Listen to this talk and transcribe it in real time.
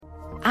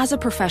As a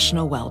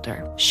professional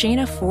welder,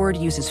 Shayna Ford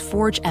uses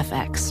Forge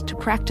FX to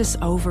practice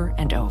over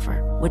and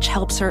over, which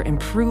helps her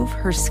improve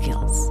her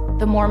skills.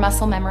 The more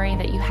muscle memory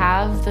that you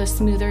have, the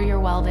smoother your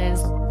weld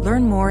is.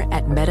 Learn more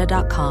at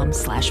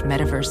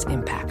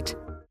meta.com/metaverseimpact.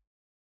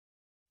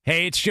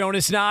 Hey, it's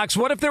Jonas Knox.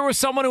 What if there was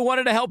someone who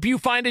wanted to help you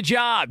find a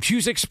job?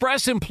 Choose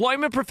Express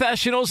Employment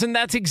Professionals, and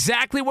that's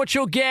exactly what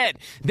you'll get.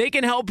 They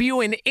can help you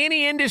in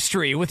any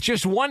industry. With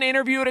just one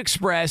interview at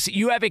Express,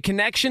 you have a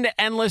connection to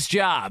endless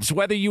jobs.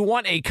 Whether you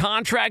want a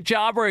contract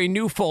job or a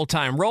new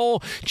full-time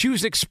role,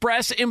 choose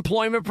Express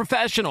Employment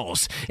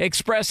Professionals.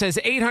 Express has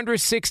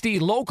 860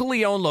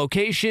 locally owned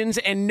locations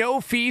and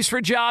no fees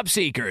for job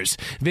seekers.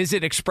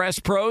 Visit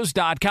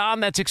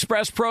expresspros.com. That's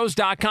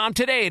expresspros.com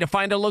today to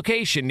find a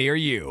location near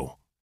you.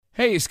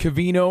 Hey, it's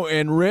Cavino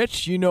and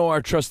Rich. You know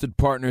our trusted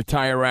partner,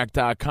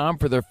 TireRack.com,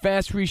 for their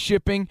fast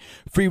reshipping,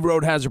 free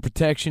road hazard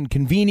protection,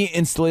 convenient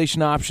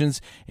installation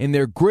options, and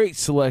their great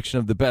selection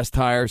of the best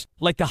tires,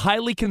 like the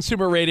highly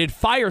consumer-rated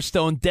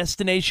Firestone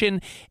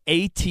Destination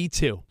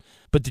AT2.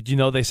 But did you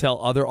know they sell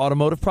other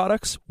automotive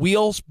products?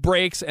 Wheels,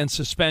 brakes, and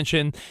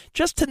suspension,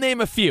 just to name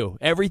a few.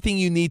 Everything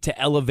you need to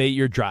elevate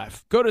your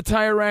drive. Go to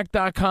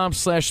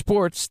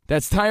TireRack.com/sports.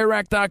 That's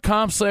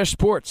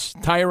TireRack.com/sports.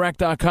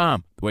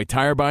 TireRack.com, the way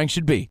tire buying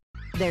should be.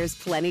 There's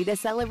plenty to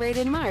celebrate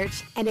in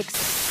March, and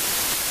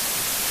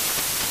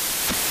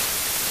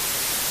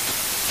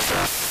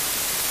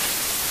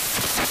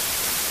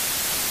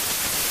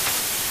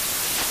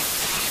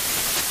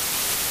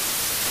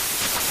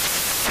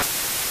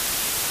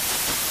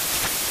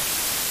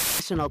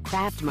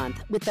Craft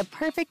Month with the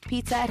perfect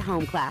pizza at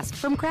home class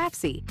from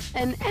Craftsy.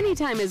 And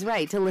anytime is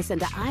right to listen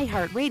to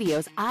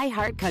iHeartRadio's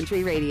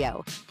iHeartCountry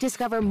Radio.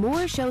 Discover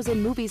more shows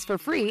and movies for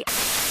free.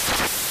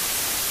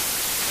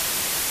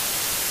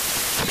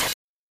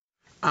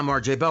 I'm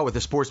RJ Bell with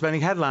the sports betting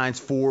headlines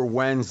for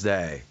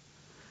Wednesday.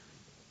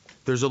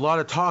 There's a lot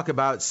of talk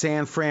about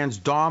San Fran's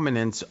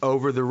dominance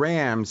over the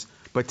Rams,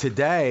 but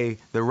today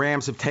the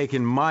Rams have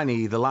taken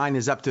money. The line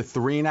is up to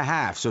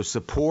 3.5. So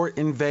support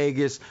in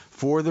Vegas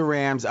for the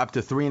Rams up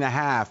to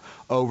 3.5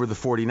 over the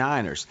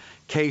 49ers.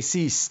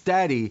 KC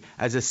steady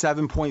as a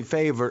 7-point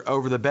favorite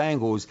over the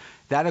Bengals.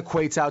 That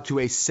equates out to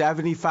a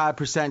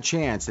 75%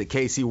 chance that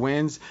KC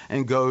wins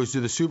and goes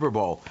to the Super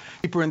Bowl.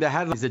 Deeper in the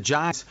headlines, the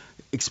Giants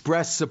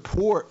expressed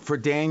support for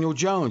Daniel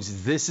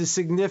Jones. This is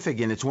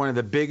significant. It's one of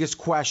the biggest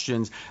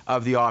questions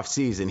of the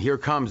offseason. Here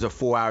comes a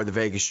 4-hour The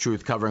Vegas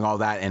Truth covering all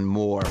that and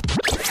more.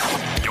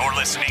 You're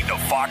listening to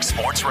Fox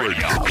Sports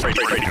Radio.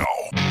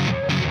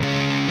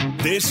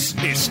 This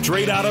is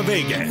Straight Out of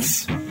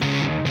Vegas.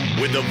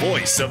 With the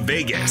voice of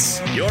Vegas,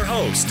 your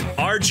host,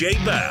 RJ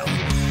Bell.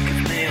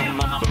 Give me a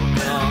number,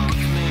 girl.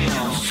 Give me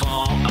a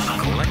song. I'm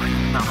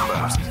collecting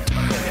numbers.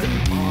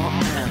 More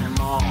and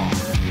more.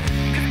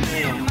 Give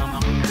me a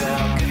number,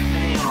 girl. Give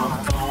me a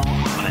phone.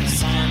 I'm a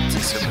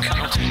scientist of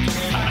counting.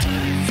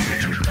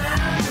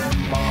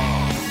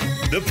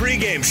 The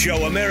pregame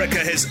show America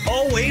has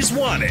always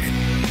wanted.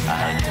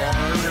 I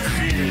tell the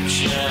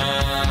future.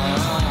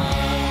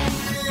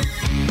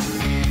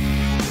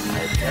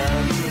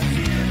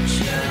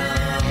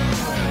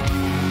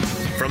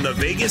 From the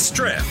Vegas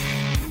Strip,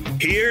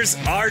 here's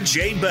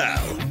RJ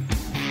Bell.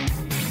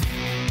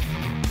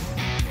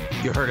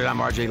 You heard it. I'm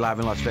RJ live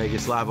in Las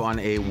Vegas, live on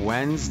a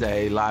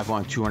Wednesday, live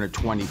on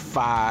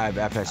 225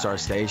 FSR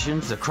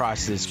stations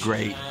across this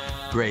great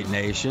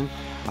nation.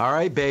 All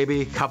right,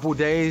 baby, couple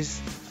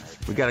days.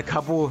 We got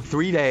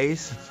 3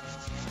 days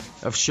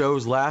of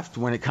shows left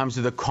when it comes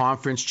to the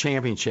conference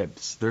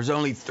championships. There's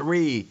only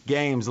 3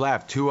 games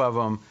left, 2 of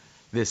them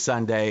this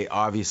Sunday,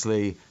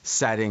 obviously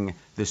setting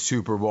the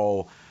Super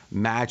Bowl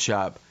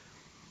matchup.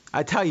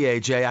 I tell you,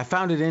 AJ, I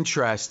found it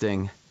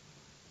interesting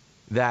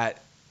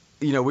that,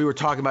 we were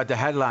talking about the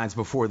headlines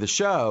before the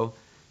show.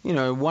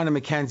 One of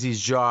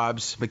Mackenzie's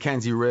jobs,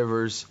 Mackenzie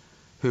Rivers,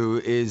 who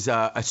is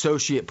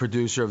associate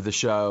producer of the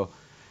show,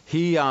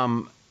 he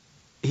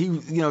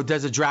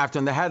does a draft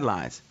on the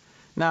headlines.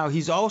 Now,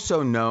 he's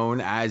also known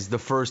as the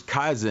first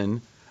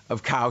cousin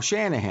of Kyle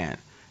Shanahan,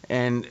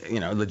 and,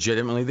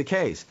 legitimately the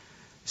case.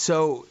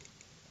 So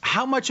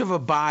how much of a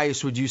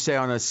bias would you say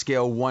on a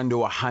scale 1 to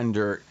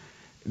 100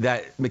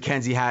 that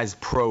Mackenzie has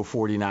pro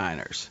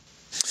 49ers?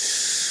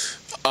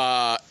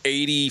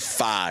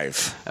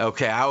 85.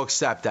 Okay, I'll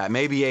accept that.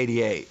 Maybe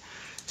 88.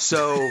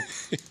 So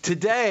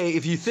today,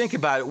 if you think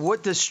about it,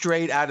 what does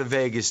Straight Out of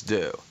Vegas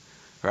do?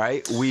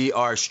 Right? We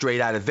are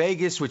straight out of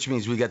Vegas, which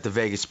means we got the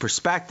Vegas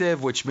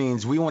perspective, which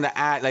means we want to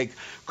add, like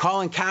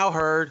Colin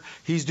Cowherd,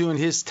 he's doing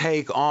his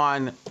take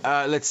on,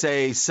 let's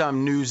say,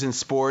 some news and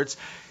sports.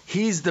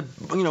 He's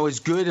as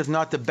good, if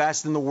not the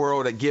best in the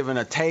world at giving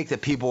a take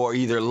that people are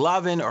either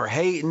loving or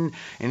hating.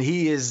 And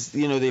he is,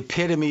 the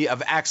epitome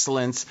of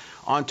excellence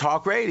on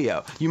talk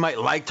radio. You might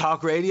like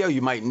talk radio,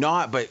 you might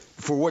not, but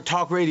for what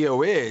talk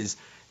radio is,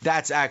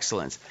 that's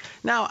excellence.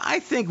 Now, I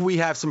think we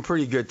have some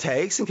pretty good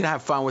takes and can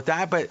have fun with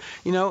that, but,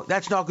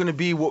 that's not going to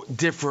be what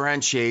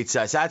differentiates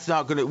us. That's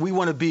not going to – we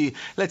want to be,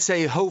 let's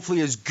say,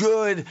 hopefully as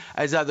good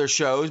as other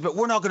shows, but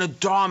we're not going to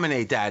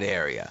dominate that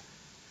area.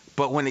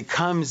 But when it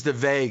comes to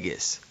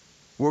Vegas,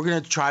 we're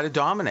going to try to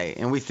dominate,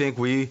 and we think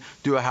we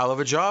do a hell of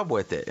a job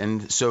with it,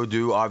 and so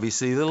do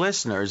obviously the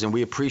listeners, and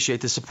we appreciate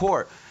the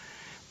support.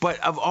 But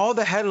of all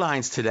the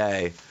headlines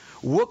today,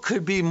 what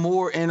could be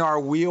more in our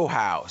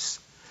wheelhouse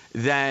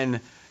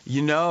than,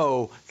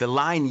 the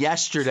line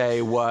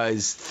yesterday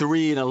was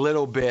 3 and a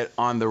little bit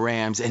on the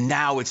Rams, and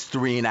now it's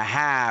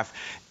 3.5.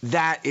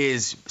 That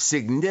is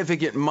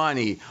significant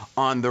money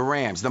on the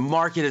Rams. The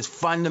market has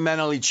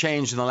fundamentally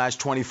changed in the last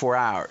 24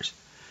 hours.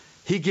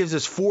 He gives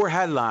us 4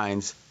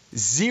 headlines,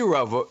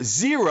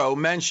 zero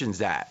mentions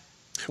that.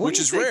 Which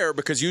is rare,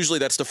 because usually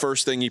that's the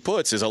first thing he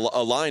puts is a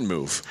line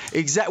move.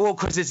 Exactly. Well,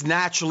 because it's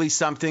naturally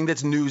something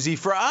that's newsy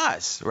for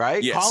us,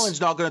 right? Yes. Colin's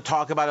not going to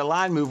talk about a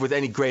line move with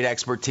any great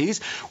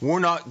expertise. We're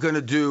not going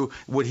to do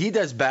what he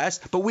does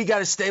best, but we got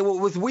to stay with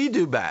what we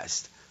do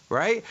best,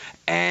 right?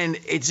 And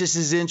it just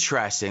is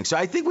interesting. So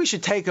I think we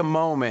should take a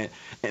moment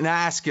and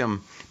ask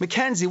him,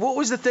 Mackenzie, what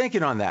was the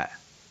thinking on that?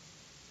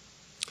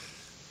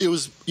 It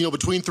was,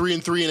 between 3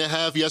 and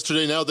 3.5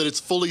 yesterday. Now that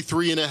it's fully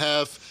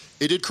 3.5,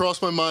 it did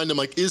cross my mind. I'm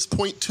like, is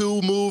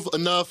 0.2 move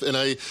enough? And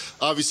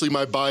obviously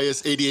my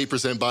bias,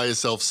 88% bias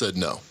self said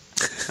no.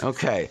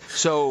 Okay,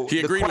 so he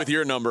agreed with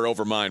your number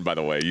over mine, by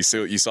the way. You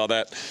saw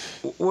that?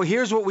 Well,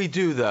 here's what we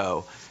do,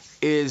 though,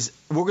 is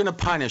we're going to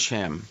punish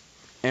him.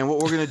 And what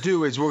we're going to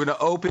do is we're going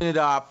to open it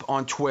up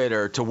on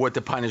Twitter to what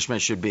the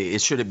punishment should be.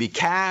 Should it be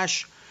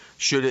cash?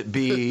 Should it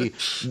be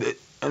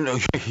no,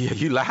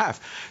 you laugh.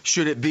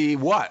 Should it be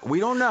what? We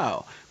don't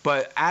know.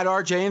 But at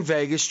RJ in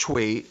Vegas,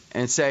 tweet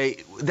and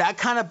say that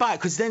kind of buy.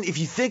 Because then if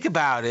you think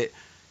about it,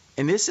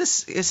 and this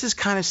is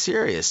kind of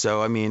serious.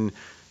 So, I mean,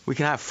 we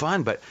can have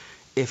fun. But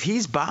if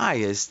he's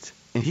biased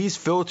and he's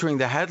filtering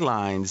the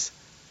headlines,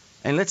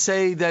 and let's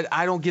say that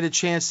I don't get a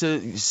chance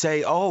to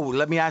say, oh,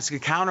 let me ask a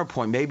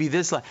counterpoint. Maybe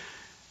this.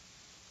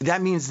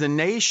 That means the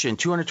nation,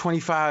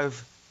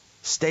 225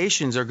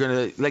 stations are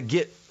going to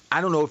get. I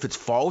don't know if it's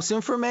false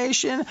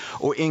information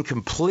or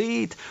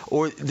incomplete,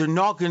 or they're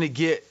not going to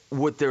get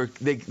what they're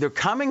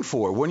coming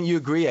for. Wouldn't you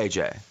agree,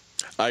 AJ?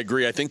 I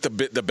agree. I think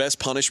the best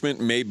punishment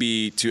may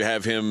be to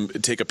have him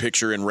take a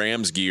picture in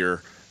Rams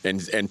gear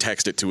and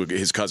text it to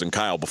his cousin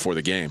Kyle before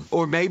the game.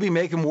 Or maybe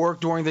make him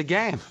work during the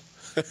game.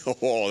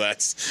 Oh,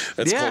 that's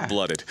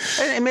cold-blooded.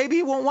 And maybe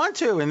he won't want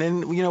to, and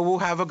then we'll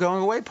have a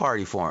going-away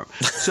party for him.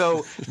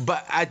 So,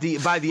 but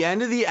by the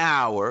end of the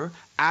hour,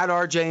 at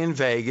RJ in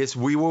Vegas,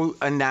 we will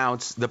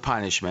announce the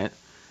punishment,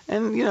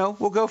 and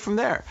we'll go from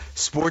there.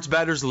 Sports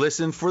bettors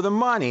listen for the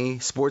money.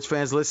 Sports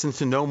fans listen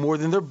to no more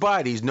than their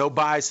buddies. No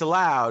bias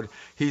allowed.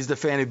 He's the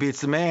fan who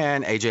beats the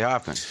man, AJ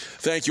Hoffman.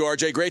 Thank you,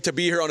 RJ. Great to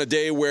be here on a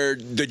day where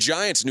the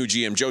Giants' new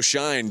GM, Joe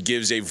Shine,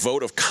 gives a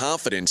vote of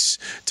confidence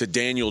to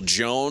Daniel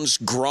Jones.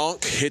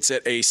 Gronk hits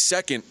at a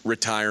second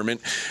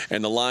retirement,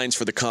 and the lines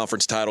for the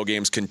conference title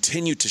games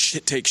continue to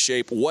take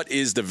shape. What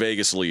is the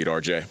Vegas lead,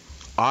 RJ?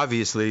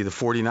 Obviously, the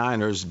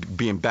 49ers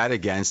being bet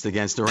against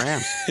the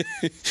Rams.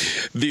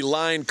 The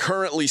line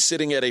currently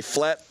sitting at a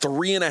flat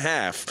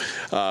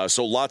 3.5.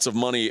 So lots of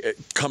money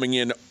coming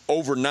in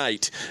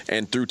overnight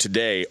and through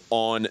today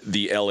on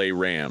the LA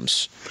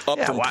Rams. Up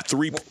from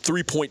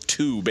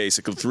 3.2,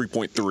 basically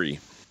 3.3.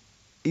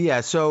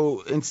 Yeah,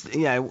 so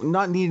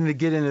not needing to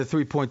get into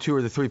 3.2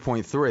 or the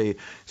 3.3.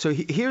 So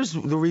here's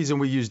the reason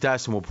we use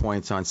decimal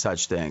points on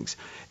such things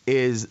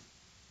is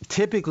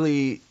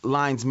typically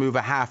lines move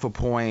a half a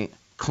point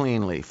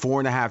cleanly,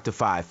 4.5 to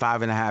 5,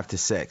 5.5 to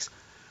 6.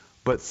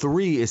 But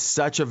 3 is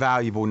such a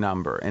valuable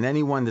number, and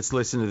anyone that's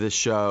listened to this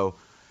show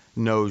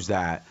knows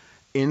that.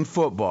 In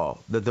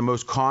football, that the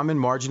most common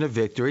margin of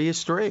victory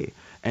is 3.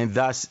 And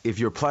thus, if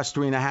you're plus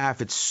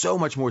 3.5, it's so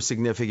much more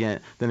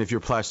significant than if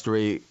you're plus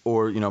 3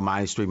 or,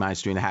 minus 3,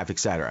 minus 3.5, et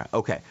cetera.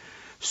 Okay,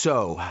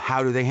 so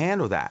how do they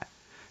handle that?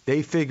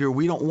 They figure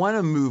we don't want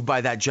to move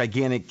by that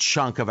gigantic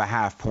chunk of a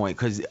half point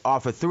because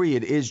off of 3,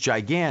 it is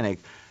gigantic.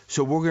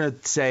 So we're going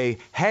to say,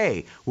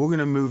 hey, we're going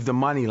to move the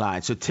money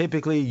line. So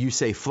typically you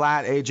say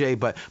flat,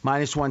 AJ, but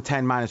minus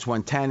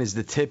 110 is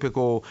the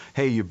typical,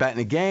 hey, you're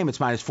betting a game,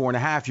 it's minus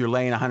 4.5, you're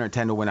laying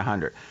 110 to win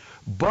 100.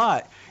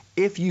 But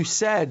if you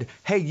said,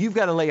 hey, you've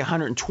got to lay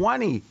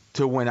 120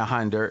 to win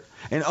 100,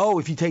 and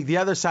if you take the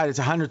other side, it's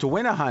 100 to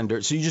win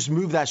 100, so you just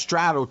move that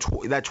straddle,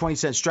 that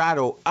 20-cent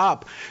straddle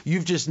up,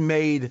 you've just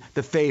made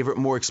the favorite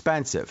more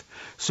expensive.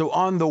 So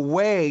on the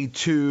way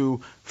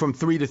from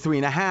 3 to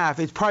 3.5,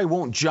 it probably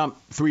won't jump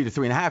 3 to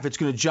 3.5. It's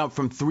going to jump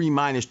from 3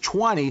 minus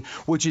 20,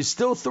 which is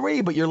still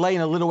 3, but you're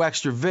laying a little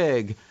extra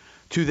vig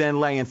to then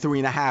laying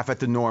 3.5 at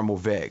the normal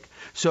vig.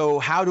 So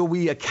how do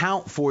we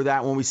account for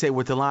that when we say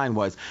what the line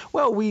was?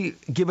 Well, we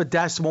give a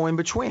decimal in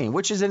between,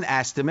 which is an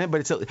estimate,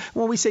 but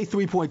when we say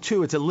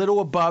 3.2, it's a little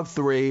above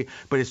 3,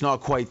 but it's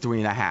not quite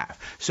 3.5.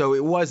 So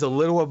it was a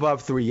little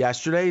above 3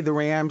 yesterday. The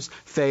Rams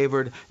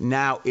favored.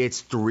 Now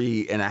it's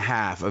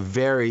 3.5, a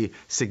very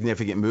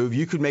significant move.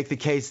 You could make the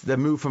case the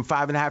move from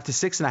 5.5 to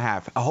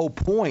 6.5. A whole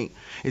point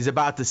is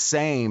about the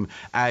same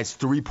as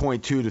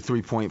 3.2 to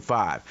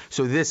 3.5.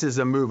 So this is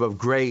a move of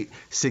great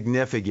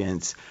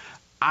significance.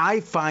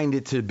 I find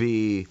it to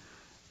be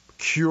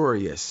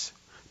curious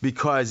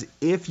because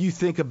if you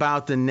think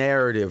about the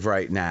narrative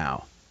right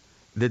now,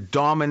 the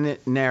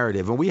dominant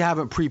narrative, and we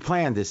haven't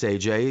pre-planned this,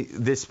 AJ,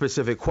 this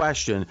specific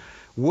question,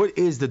 what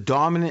is the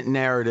dominant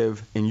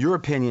narrative, in your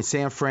opinion,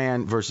 San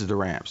Fran versus the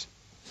Rams?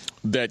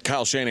 That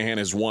Kyle Shanahan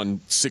has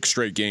won 6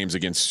 straight games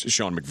against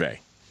Sean McVay.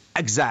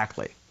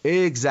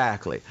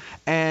 Exactly.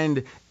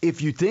 And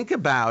if you think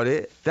about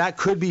it, that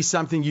could be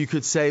something you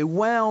could say,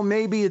 well,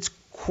 maybe it's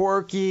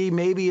quirky,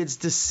 maybe it's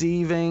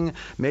deceiving,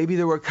 maybe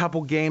there were a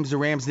couple games the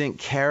Rams didn't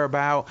care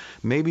about,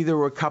 maybe there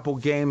were a couple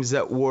games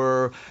that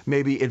were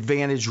maybe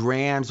advantage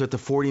Rams, but the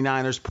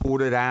 49ers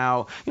pulled it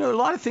out. A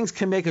lot of things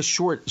can make a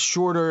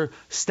shorter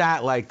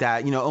stat like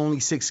that, only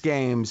 6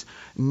 games,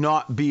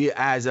 not be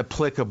as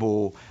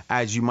applicable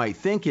as you might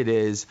think it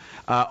is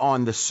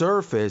on the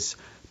surface.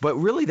 But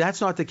really,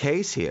 that's not the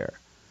case here.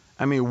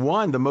 I mean,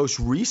 the most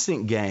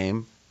recent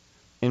game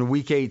in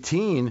Week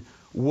 18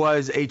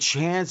 was a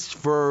chance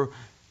for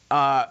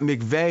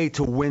McVay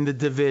to win the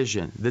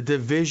division. The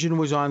division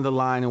was on the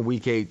line in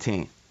Week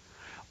 18.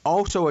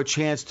 Also a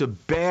chance to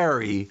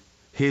bury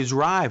his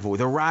rival,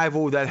 the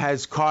rival that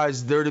has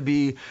caused there to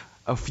be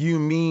a few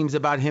memes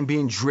about him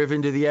being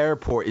driven to the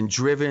airport and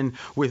driven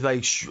with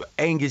like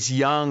Angus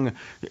Young,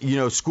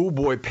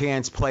 schoolboy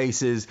pants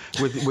places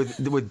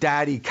with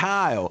Daddy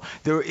Kyle.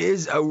 There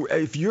is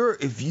if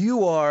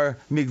you are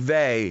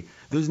McVay,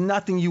 there's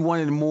nothing you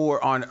wanted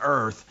more on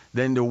earth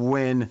than to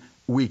win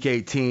Week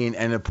 18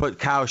 and to put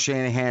Kyle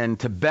Shanahan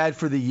to bed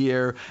for the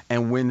year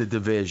and win the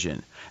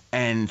division.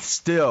 And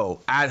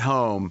still, at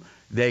home,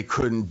 they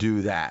couldn't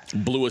do that.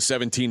 Blew a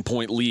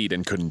 17-point lead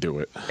and couldn't do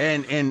it.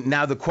 And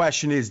now the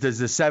question is, does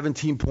the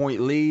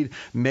 17-point lead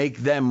make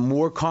them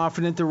more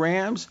confident, the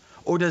Rams,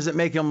 or does it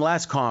make them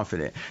less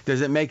confident?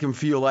 Does it make them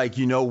feel like,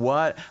 you know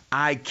what,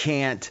 I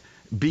can't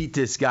beat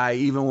this guy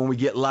even when we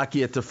get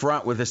lucky at the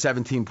front with a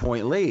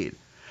 17-point lead?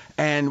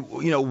 And,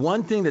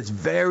 one thing that's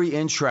very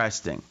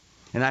interesting,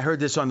 and I heard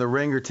this on The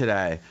Ringer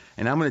today,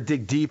 and I'm going to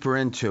dig deeper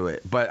into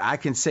it, but I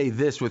can say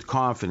this with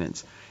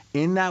confidence.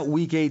 In that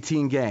Week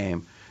 18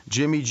 game,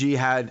 Jimmy G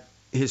had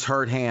his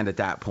hurt hand at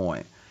that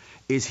point.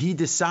 He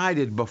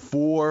decided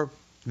before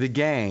the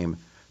game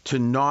to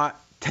not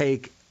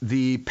take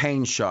the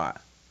pain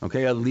shot,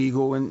 okay, a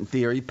legal in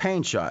theory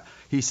pain shot.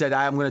 He said,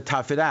 I'm going to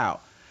tough it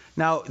out.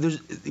 Now,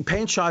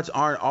 pain shots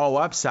aren't all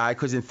upside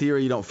because in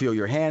theory you don't feel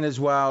your hand as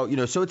well,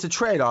 so it's a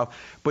trade-off,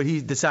 but he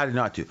decided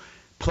not to.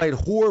 Played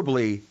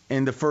horribly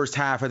in the first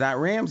half of that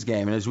Rams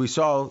game, and as we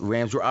saw,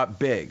 Rams were up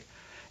big.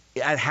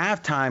 At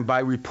halftime, by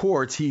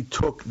reports, he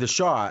took the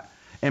shot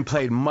and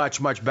played much,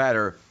 much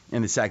better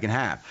in the second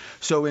half.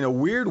 So in a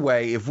weird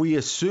way, if we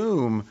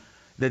assume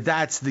that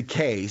that's the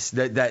case,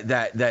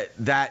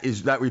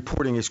 that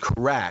reporting is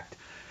correct,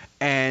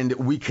 and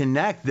we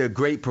connect the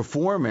great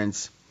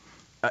performance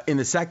in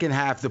the second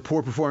half, the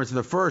poor performance in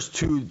the first,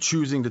 to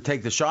choosing to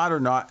take the shot or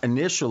not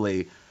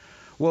initially,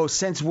 well,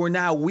 since we're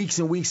now weeks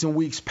and weeks and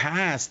weeks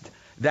past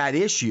that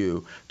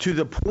issue, to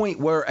the point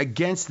where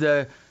against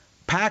the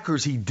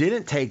Packers he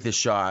didn't take the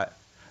shot,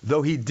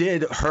 though he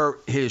did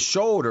hurt his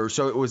shoulder,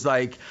 so it was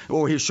like,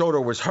 or his shoulder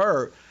was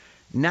hurt.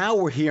 Now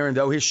we're hearing,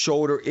 though, his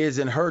shoulder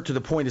isn't hurt to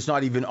the point it's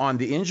not even on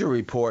the injury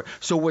report.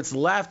 So what's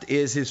left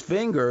is his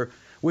finger,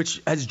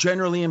 which has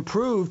generally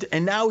improved,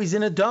 and now he's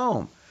in a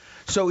dome.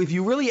 So if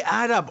you really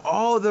add up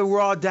all the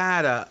raw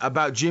data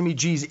about Jimmy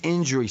G's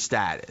injury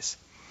status,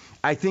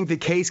 I think the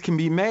case can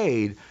be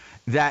made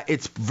that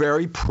it's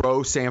very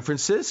pro San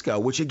Francisco,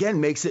 which again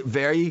makes it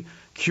very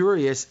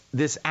curious,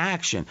 this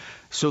action.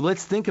 So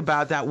let's think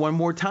about that one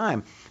more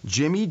time.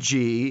 Jimmy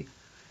G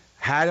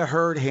had a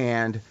hurt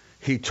hand.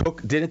 He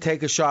didn't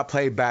take a shot,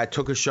 played bad,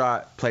 took a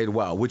shot, played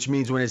well, which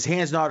means when his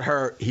hand's not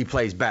hurt, he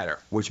plays better,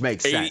 which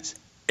makes sense.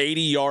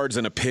 80 yards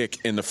and a pick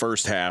in the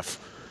first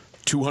half.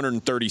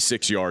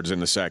 236 yards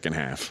in the second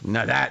half.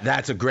 Now,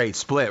 that's a great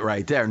split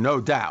right there, no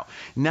doubt.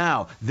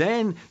 Now,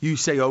 then you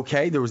say,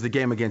 okay, there was the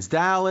game against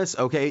Dallas,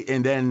 okay,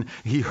 and then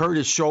he hurt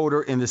his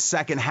shoulder in the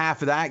second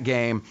half of that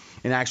game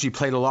and actually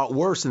played a lot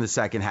worse in the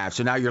second half.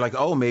 So now you're like,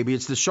 oh, maybe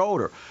it's the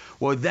shoulder.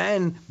 Well,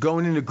 then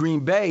going into Green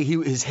Bay,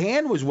 his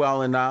hand was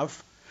well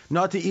enough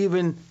not to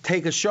even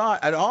take a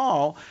shot at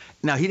all.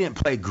 Now, he didn't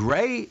play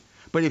great,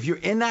 but if you're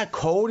in that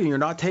cold and you're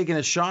not taking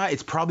a shot,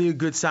 it's probably a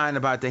good sign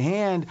about the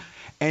hand.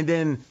 And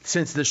then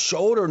since the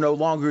shoulder no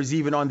longer is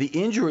even on the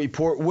injury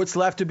report, what's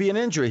left to be an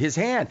injury? His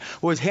hand.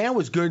 Well, his hand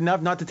was good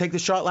enough not to take the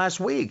shot last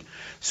week.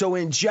 So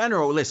in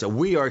general, listen,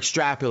 we are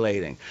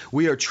extrapolating.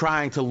 We are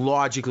trying to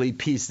logically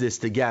piece this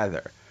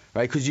together,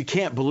 right? Because you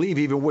can't believe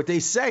even what they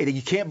say.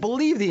 You can't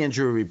believe the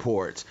injury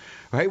reports,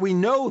 right? We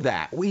know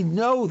that. We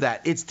know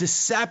that. It's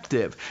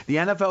deceptive. The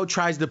NFL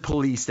tries to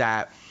police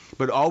that.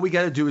 But all we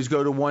got to do is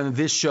go to one of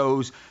this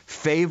show's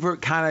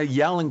favorite kind of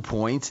yelling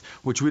points,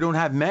 which we don't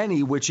have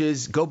many, which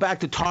is go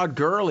back to Todd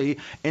Gurley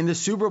in the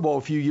Super Bowl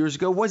a few years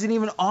ago. Wasn't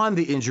even on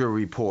the injury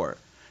report.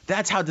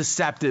 That's how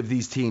deceptive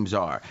these teams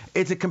are.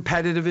 It's a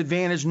competitive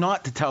advantage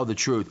not to tell the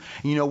truth.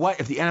 You know what?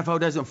 If the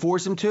NFL doesn't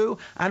force them to,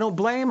 I don't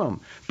blame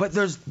them. But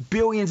there's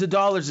billions of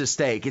dollars at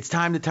stake. It's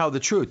time to tell the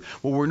truth.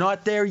 Well, we're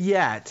not there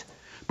yet.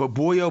 But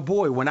boy, oh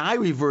boy, when I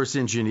reverse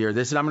engineer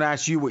this, and I'm going to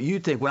ask you what you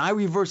think, when I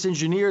reverse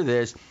engineer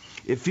this,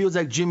 it feels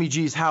like Jimmy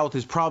G's health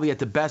is probably at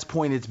the best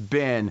point it's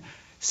been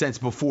since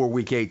before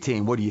Week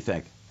 18. What do you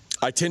think?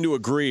 I tend to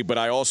agree, but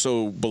I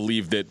also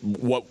believe that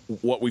what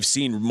we've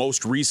seen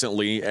most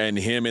recently, and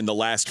him in the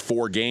last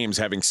 4 games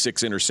having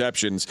 6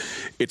 interceptions,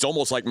 it's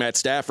almost like Matt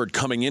Stafford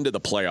coming into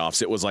the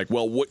playoffs. It was like,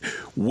 well,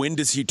 when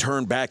does he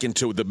turn back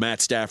into the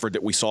Matt Stafford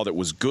that we saw that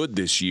was good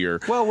this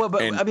year? Well,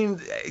 but I mean,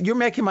 you're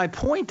making my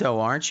point,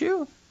 though, aren't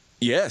you?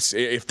 Yes,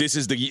 if this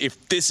is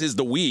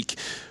the week.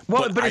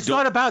 Well, but it's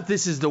not about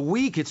this is the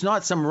week. It's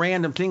not some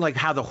random thing like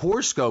how the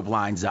horoscope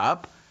lines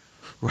up.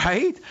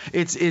 Right?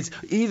 It's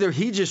either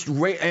he just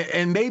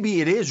and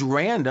maybe it is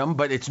random,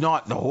 but it's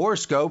not the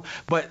horoscope.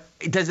 But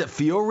does it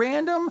feel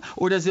random,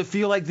 or does it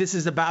feel like this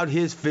is about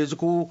his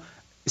physical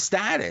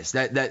status?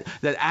 That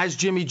as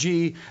Jimmy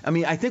G, I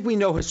mean, I think we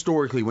know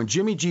historically when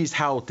Jimmy G's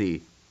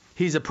healthy,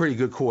 he's a pretty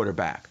good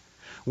quarterback.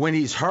 When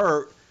he's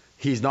hurt,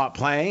 he's not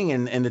playing,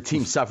 and the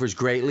team suffers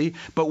greatly.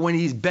 But when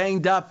he's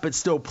banged up but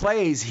still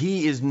plays,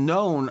 he is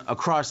known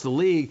across the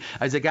league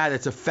as a guy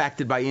that's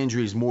affected by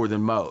injuries more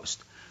than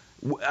most.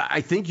 I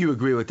think you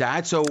agree with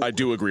that. So I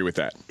do agree with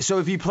that. So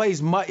if he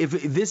plays, if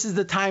this is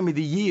the time of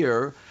the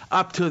year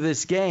up to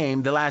this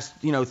game, the last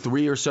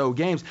 3 or so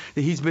games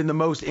that he's been the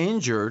most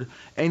injured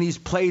and he's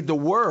played the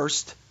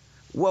worst,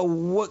 well,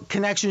 what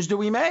connections do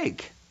we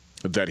make?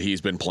 That he's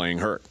been playing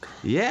hurt.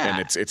 Yeah.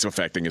 And it's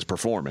affecting his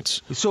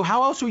performance. So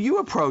how else were you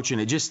approaching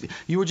it?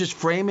 You were just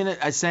framing it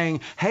as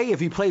saying, hey,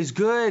 if he plays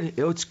good,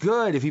 it's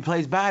good. If he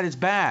plays bad, it's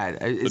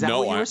bad. Is that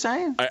what you were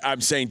saying?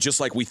 I'm saying just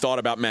like we thought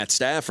about Matt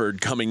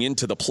Stafford coming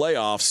into the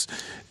playoffs.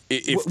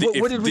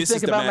 What did we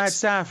think about Matt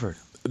Stafford?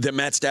 That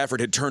Matt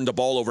Stafford had turned the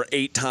ball over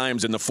 8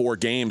 times in the 4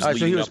 games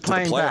leading up to the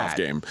playoff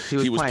game.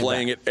 He was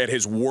playing it at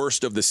his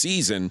worst of the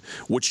season,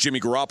 which Jimmy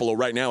Garoppolo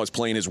right now is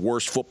playing his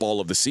worst football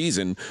of the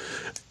season.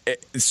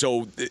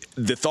 So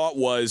the thought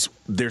was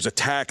there's a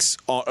tax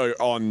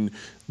on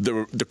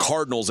the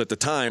Cardinals at the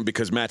time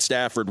because Matt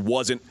Stafford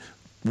wasn't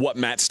what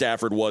Matt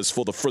Stafford was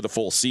for the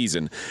full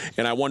season.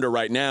 And I wonder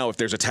right now if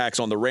there's a tax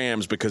on the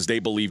Rams because they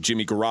believe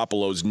Jimmy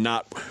Garoppolo's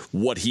not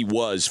what he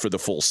was for the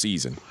full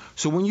season.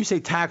 So when you say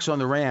tax on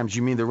the Rams,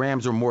 you mean the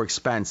Rams are more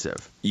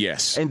expensive?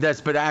 Yes.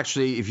 But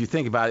actually, if you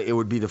think about it, it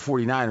would be the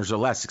 49ers are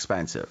less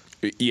expensive.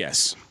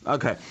 Yes.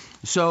 Okay.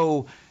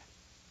 So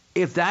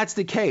if that's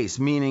the case,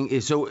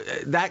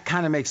 that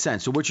kind of makes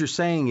sense. So what you're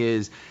saying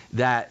is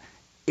that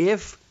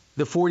if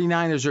the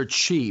 49ers are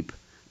cheap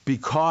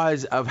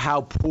because of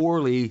how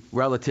poorly,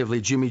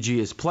 relatively, Jimmy G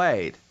has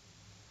played,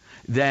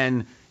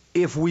 then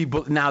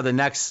now the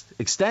next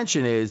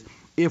extension is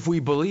if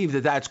we believe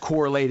that that's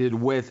correlated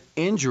with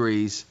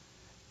injuries,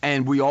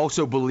 and we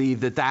also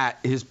believe that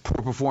his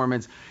poor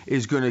performance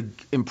is going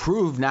to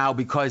improve now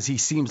because he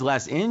seems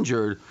less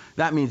injured,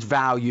 that means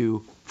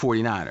value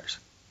 49ers.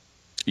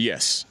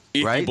 Yes,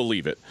 if you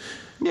believe it.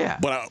 Yeah.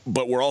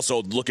 But we're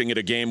also looking at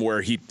a game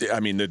where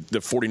the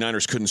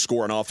 49ers couldn't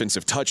score an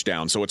offensive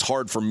touchdown, so it's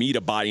hard for me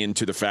to buy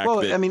into the fact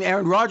that...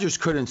 Aaron Rodgers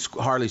couldn't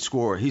hardly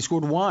score. He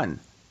scored 1.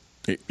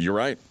 You're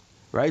right.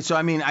 Right? So,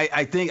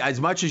 I think as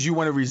much as you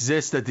want to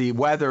resist that the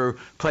weather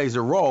plays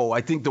a role,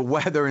 I think the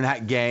weather in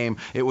that game,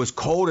 it was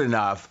cold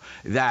enough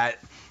that,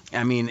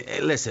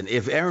 listen,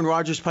 if Aaron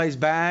Rodgers plays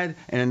bad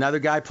and another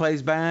guy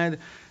plays bad,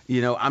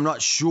 I'm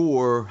not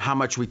sure how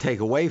much we take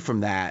away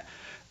from that.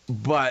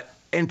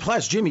 And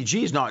plus, Jimmy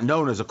G is not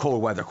known as a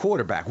cold weather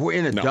quarterback. We're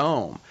in a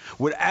dome.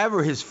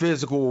 Whatever his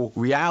physical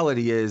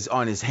reality is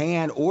on his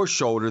hand or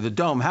shoulder, the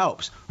dome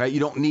helps, right? You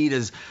don't need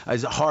as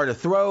hard of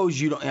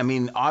throws.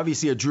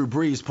 Obviously a Drew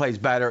Brees plays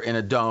better in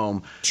a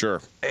dome.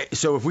 Sure.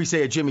 So if we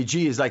say a Jimmy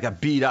G is like a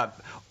beat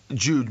up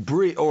Drew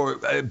Brees,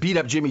 or beat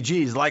up Jimmy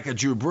G is like a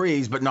Drew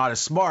Brees, but not as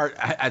smart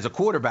as a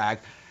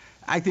quarterback,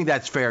 I think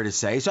that's fair to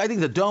say. So I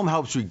think the dome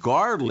helps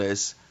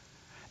regardless.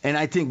 And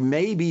I think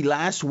maybe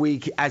last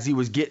week, as he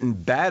was getting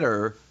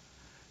better,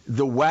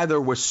 the weather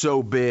was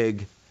so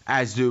big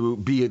as to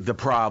be the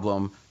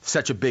problem,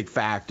 such a big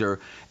factor.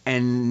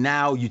 And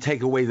now you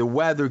take away the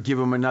weather, give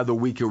him another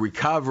week of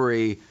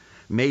recovery.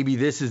 Maybe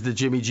this is the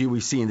Jimmy G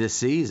we've seen this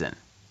season.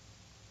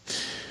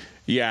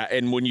 Yeah,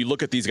 and when you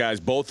look at these guys,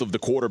 both of the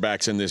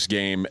quarterbacks in this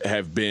game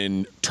have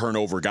been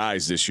turnover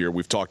guys this year.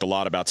 We've talked a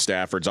lot about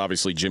Stafford's,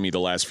 obviously Jimmy the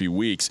last few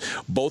weeks.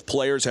 Both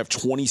players have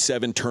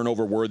 27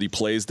 turnover-worthy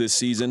plays this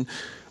season.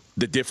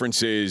 The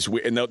difference is,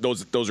 and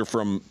those are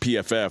from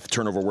PFF,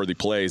 turnover-worthy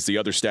plays. The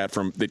other stat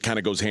that kind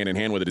of goes hand in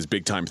hand with it is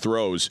big-time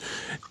throws.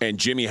 And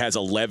Jimmy has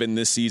 11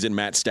 this season.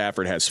 Matt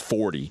Stafford has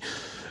 40.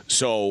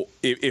 So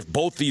if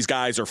both these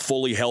guys are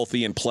fully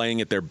healthy and playing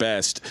at their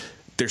best,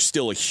 there's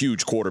still a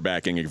huge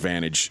quarterbacking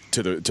advantage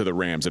to the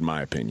Rams, in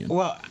my opinion.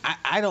 Well,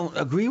 I don't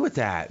agree with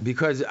that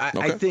because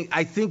I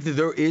think that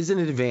there is an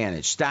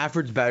advantage.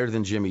 Stafford's better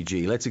than Jimmy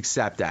G. Let's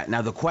accept that.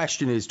 Now, the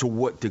question is to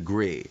what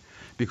degree?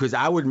 Because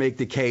I would make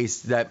the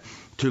case that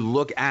to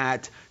look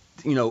at,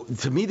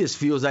 to me this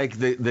feels like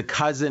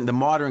the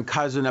modern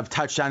cousin of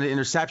touchdown to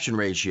interception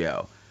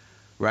ratio,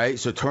 right?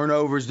 So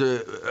turnovers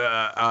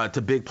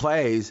to big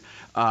plays,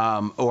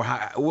 or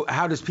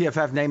how does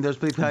PFF name those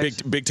big plays?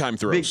 Big time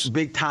throws.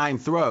 Big time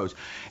throws.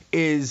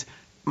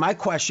 My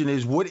question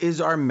is, what is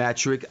our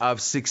metric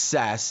of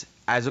success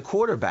as a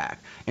quarterback?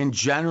 And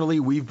generally,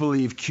 we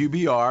believe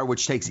QBR,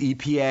 which takes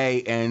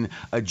EPA and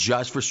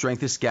adjusts for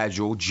strength of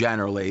schedule,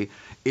 generally,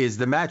 is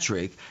the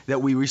metric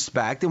that we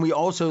respect. And we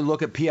also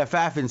look at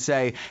PFF and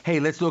say, hey,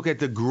 let's look at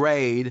the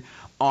grade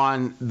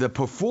on the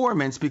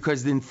performance,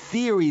 because in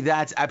theory,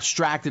 that's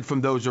abstracted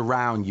from those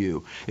around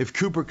you. If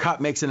Cooper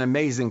Kupp makes an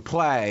amazing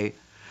play,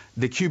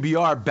 the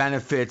QBR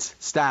benefits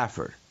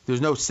Stafford. There's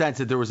no sense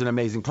that there was an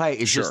amazing play.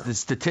 It's just the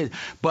statistic.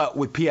 But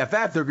with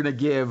PFF, they're going to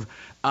give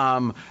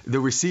the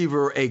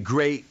receiver a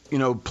great,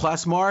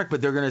 plus mark, but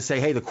they're going to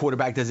say, hey, the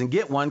quarterback doesn't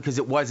get one because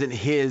it wasn't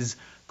his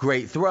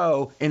great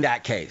throw in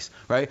that case,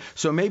 right?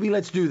 So maybe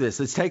let's do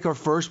this. Let's take our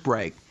first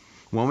break.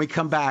 When we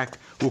come back,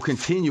 we'll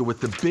continue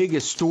with the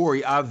biggest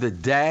story of the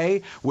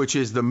day, which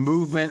is the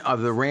movement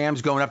of the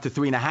Rams going up to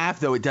 3.5,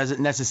 though it doesn't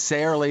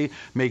necessarily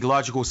make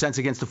logical sense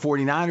against the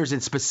 49ers.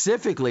 And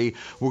specifically,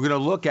 we're going to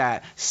look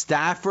at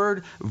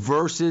Stafford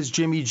versus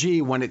Jimmy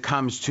G when it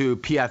comes to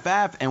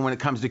PFF and when it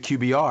comes to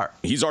QBR.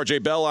 He's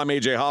RJ Bell. I'm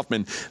AJ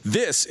Hoffman.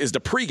 This is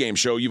the pregame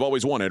show you've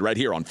always wanted right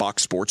here on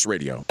Fox Sports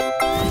Radio.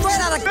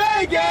 Straight out of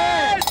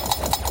Vegas!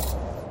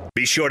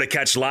 Be sure to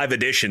catch live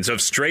editions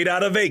of Straight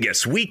Outta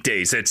Vegas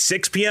weekdays at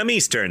 6 p.m.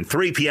 Eastern,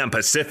 3 p.m.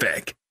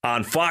 Pacific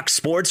on Fox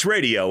Sports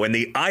Radio and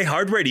the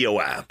iHeartRadio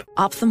app.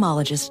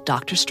 Ophthalmologist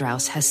Dr.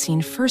 Strauss has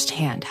seen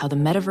firsthand how the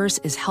metaverse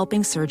is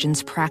helping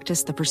surgeons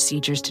practice the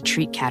procedures to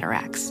treat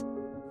cataracts.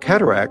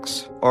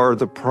 Cataracts are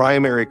the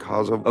primary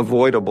cause of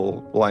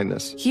avoidable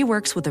blindness. He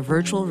works with a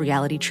virtual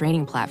reality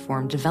training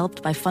platform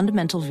developed by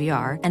Fundamental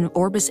VR and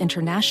Orbis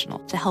International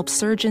to help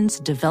surgeons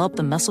develop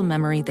the muscle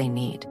memory they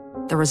need.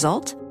 The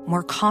result?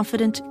 More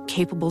confident,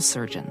 capable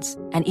surgeons.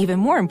 And even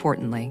more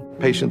importantly,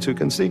 patients who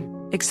can see.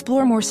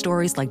 Explore more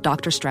stories like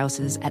Dr.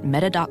 Strauss's at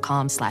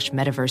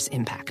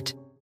meta.com/metaverseimpact.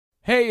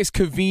 Hey, it's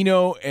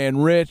Covino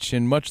and Rich,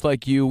 and much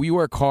like you, we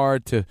work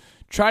hard to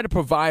try to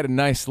provide a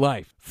nice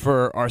life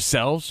for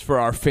ourselves, for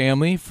our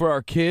family, for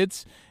our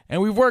kids,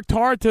 and we've worked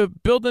hard to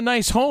build a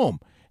nice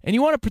home. And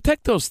you want to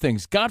protect those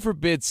things. God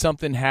forbid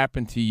something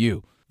happened to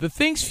you. The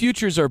things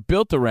futures are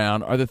built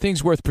around are the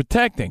things worth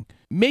protecting.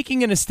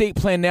 Making an estate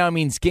plan now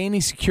means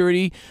gaining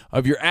security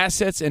of your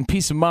assets and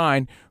peace of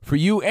mind for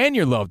you and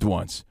your loved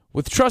ones.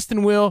 With Trust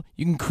and Will,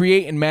 you can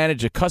create and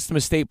manage a custom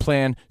estate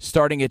plan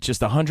starting at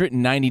just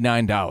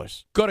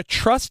 $199. Go to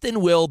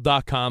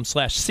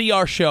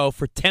trustandwill.com/CR show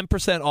for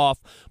 10%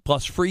 off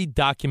plus free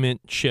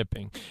document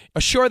shipping.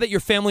 Assure that your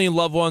family and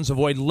loved ones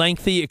avoid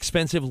lengthy,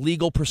 expensive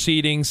legal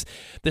proceedings,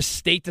 the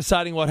state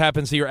deciding what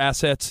happens to your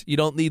assets. You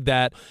don't need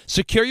that.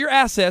 Secure your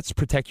assets,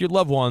 protect your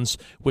loved ones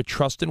with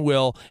Trust and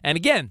Will. And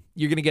again,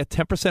 you're going to get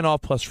 10%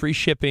 off plus free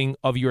shipping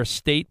of your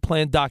estate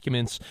plan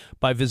documents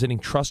by visiting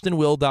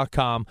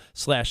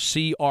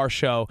trustandwill.com/CR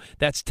show.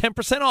 That's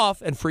 10%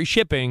 off and free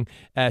shipping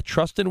at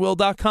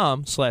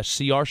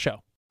trustandwill.com/CR show.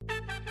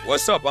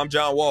 What's up? I'm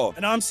John Wall.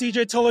 And I'm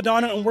CJ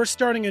Toledano, and we're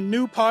starting a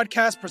new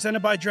podcast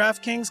presented by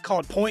DraftKings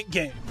called Point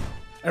Game.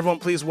 Everyone,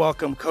 please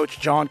welcome Coach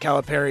John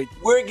Calipari.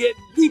 We're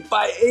getting beat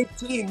by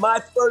 18.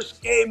 My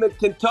first game in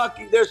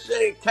Kentucky, they're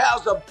saying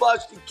Cal's a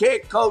bust. He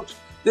can't coach.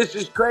 This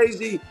is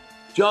crazy.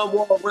 John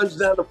Wall runs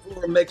down the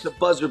floor and makes a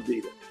buzzer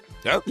beater.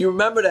 Yep. You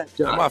remember that,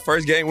 John? That's my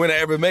first game winner I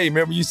ever made.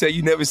 Remember you said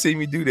you never see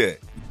me do that.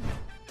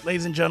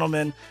 Ladies and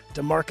gentlemen,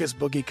 DeMarcus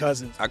Boogie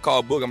Cousins. I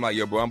called Boog. I'm like,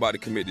 yo, bro, I'm about to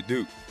commit to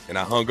Duke. And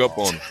I hung up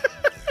on him.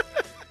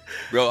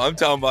 Bro, I'm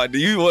talking about, do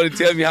you want to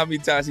tell me how many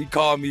times he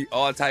called me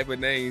all type of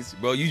names?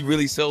 Bro, you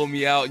really sold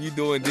me out. You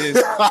doing this.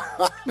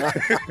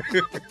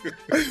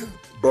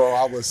 Bro,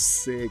 I was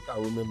sick. I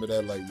remember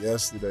that like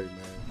yesterday, man.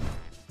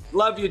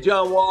 Love you,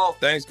 John Wall.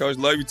 Thanks, Coach.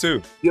 Love you,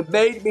 too. You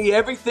made me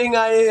everything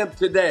I am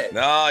today.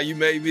 Nah, you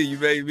made me. You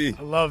made me.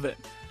 I love it.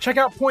 Check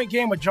out Point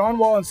Game with John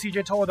Wall and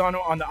CJ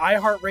Toledano on the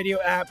iHeartRadio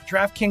app,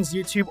 DraftKings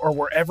YouTube, or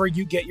wherever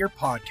you get your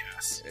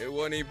podcasts. It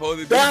wasn't even supposed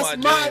to be That's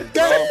my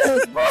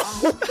dance, bro.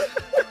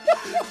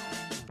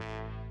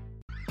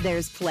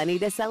 There's plenty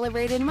to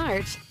celebrate in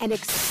March and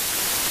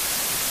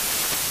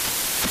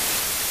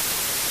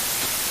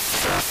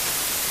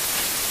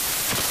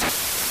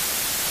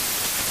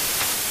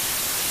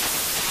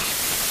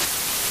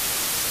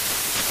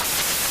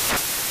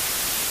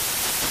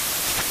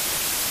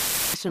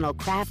National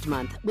Craft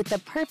Month with the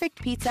perfect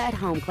pizza at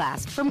home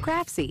class from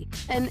Craftsy.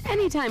 And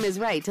anytime is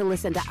right to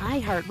listen to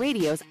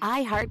iHeartRadio's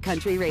iHeart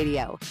Country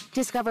Radio.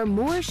 Discover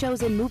more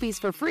shows and movies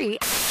for free.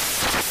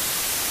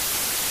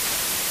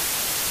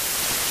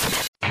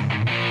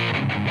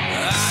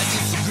 I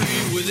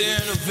disagree with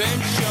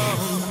intervention.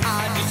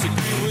 I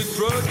disagree with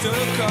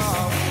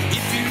protocol.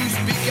 If you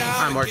speak out,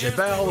 I'm RJ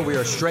Bell, and we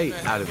are straight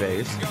out of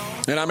Vegas.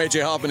 And I'm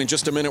AJ Hoffman. In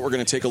just a minute, we're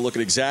going to take a look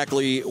at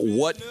exactly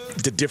what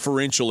the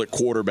differential at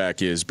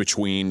quarterback is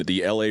between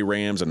the LA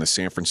Rams and the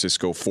San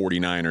Francisco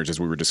 49ers, as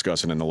we were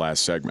discussing in the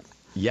last segment.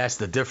 Yes,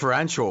 the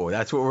differential.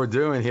 That's what we're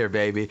doing here,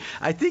 baby.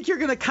 I think you're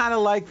going to kind of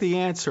like the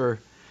answer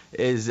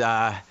is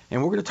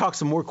And we're going to talk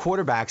some more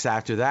quarterbacks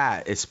after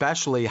that,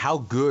 especially how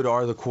good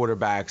are the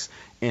quarterbacks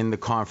in the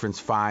conference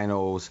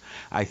finals.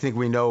 I think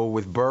we know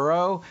with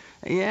Burrow.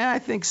 Yeah, I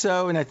think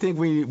so. And I think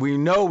we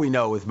know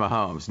with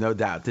Mahomes, no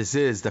doubt. This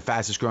is the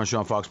fastest growing show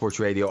on Fox Sports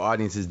Radio.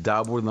 Audience has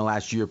doubled in the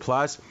last year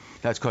plus.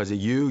 That's because of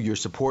you, your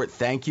support.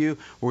 Thank you.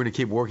 We're going to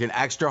keep working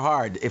extra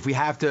hard. If we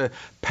have to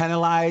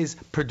penalize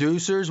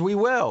producers, we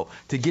will,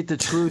 to get the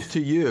truth to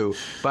you.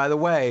 By the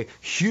way,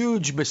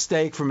 huge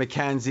mistake from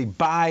Mackenzie.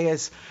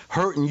 Bias,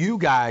 hurting you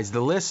guys,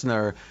 the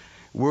listener.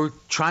 We're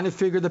trying to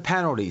figure the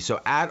penalty. So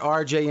at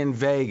RJ in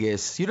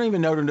Vegas, you don't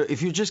even know.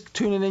 If you're just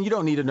tuning in, you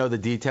don't need to know the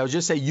details.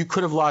 Just say you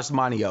could have lost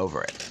money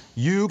over it.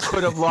 You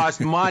could have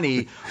lost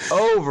money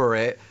over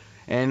it.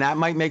 And that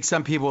might make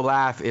some people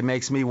laugh. It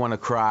makes me want to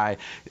cry.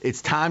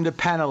 It's time to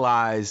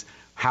penalize.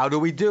 How do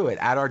we do it?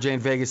 At RJ in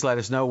Vegas, let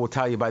us know. We'll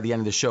tell you by the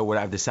end of the show what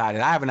I've decided.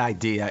 I have an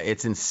idea.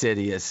 It's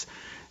insidious.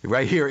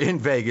 Right here in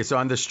Vegas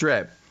on the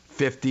Strip,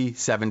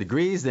 57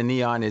 degrees. The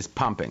neon is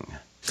pumping.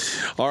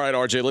 All right,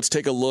 RJ, let's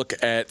take a look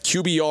at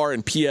QBR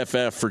and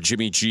PFF for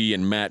Jimmy G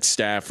and Matt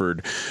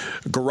Stafford.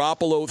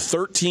 Garoppolo,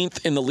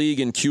 13th in the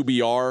league in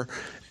QBR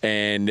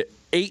and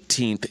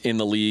 18th in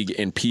the league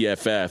in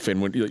PFF,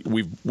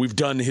 and we've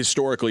done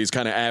historically is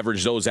kind of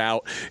average those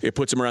out. It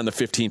puts him around the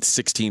 15th,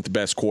 16th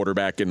best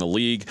quarterback in the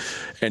league.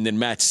 And then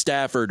Matt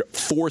Stafford,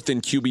 4th in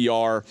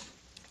QBR,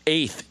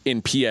 8th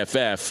in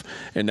PFF,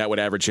 and that would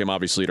average him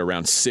obviously at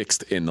around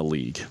 6th in the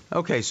league.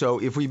 Okay, so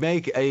if we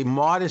make a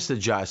modest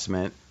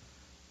adjustment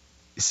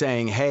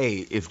saying,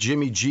 hey, if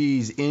Jimmy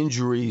G's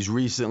injuries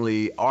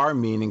recently are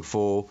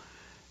meaningful,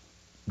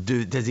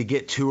 does he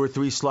get 2 or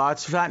 3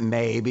 slots for that?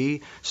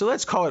 Maybe. So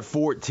let's call it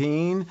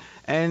 14.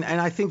 And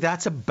I think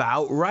that's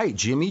about right.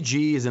 Jimmy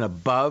G is an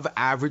above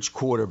average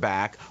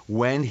quarterback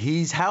when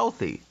he's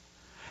healthy.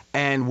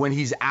 And when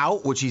he's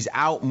out, which he's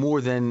out more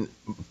than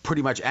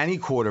pretty much any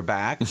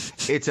quarterback,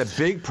 it's a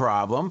big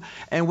problem.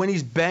 And when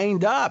he's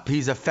banged up,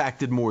 he's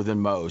affected more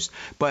than most.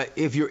 But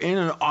if you're in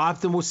an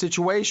optimal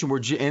situation,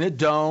 where in a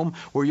dome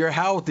where you're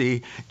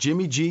healthy,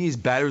 Jimmy G is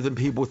better than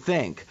people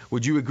think.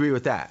 Would you agree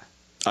with that?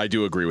 I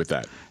do agree with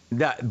that.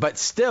 But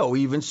still,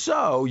 even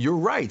so, you're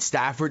right.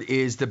 Stafford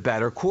is the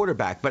better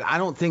quarterback. But I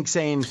don't think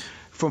saying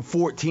from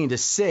 14 to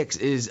 6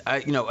 is a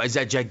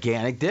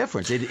gigantic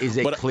difference. It is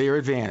a clear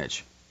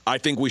advantage. I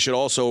think we should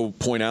also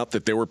point out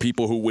that there were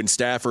people who, when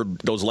Stafford,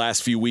 those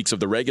last few weeks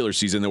of the regular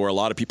season, there were a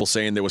lot of people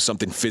saying there was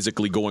something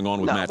physically going on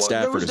with Matt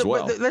Stafford as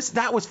well.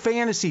 That was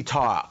fantasy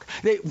talk.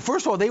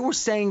 First of all, they were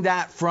saying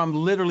that from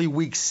literally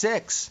week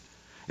 6.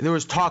 There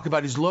was talk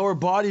about his lower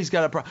body's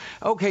got a problem.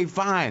 Okay,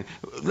 fine.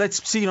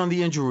 Let's see it on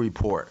the injury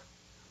report.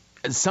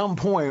 At some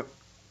point,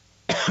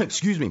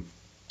 excuse me,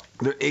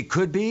 it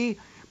could be,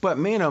 but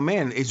man, oh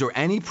man, is there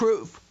any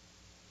proof?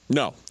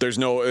 No, there's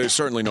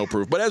certainly no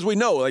proof. But as we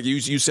know, like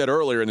you said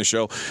earlier in the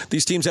show,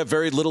 these teams have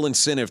very little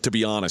incentive to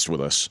be honest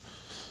with us.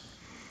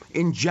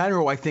 In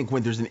general, I think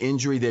when there's an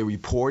injury, they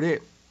report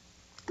it.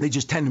 They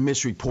just tend to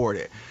misreport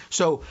it.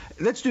 So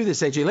let's do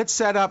this, AJ. Let's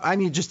set up. I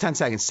need just 10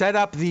 seconds. Set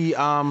up the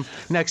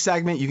next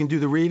segment. You can do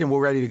the read, and we're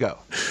ready to go.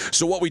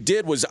 So what we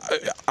did was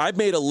I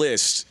made a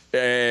list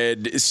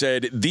and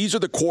said these are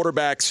the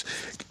quarterbacks.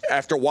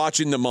 After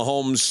watching the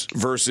Mahomes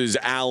versus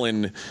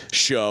Allen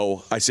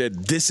show, I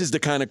said this is the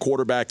kind of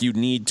quarterback you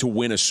need to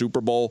win a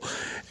Super Bowl.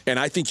 And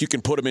I think you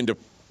can put them into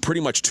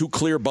pretty much 2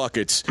 clear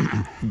buckets,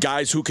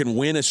 guys who can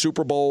win a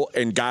Super Bowl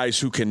and guys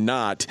who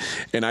cannot.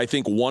 And I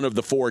think one of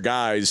the 4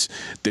 guys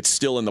that's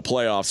still in the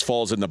playoffs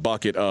falls in the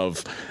bucket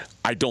of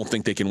I don't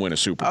think they can win a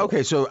Super Bowl.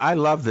 Okay, so I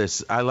love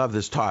this. I love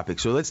this topic.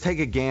 So let's take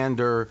a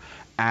gander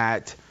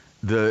at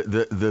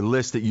the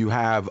list that you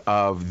have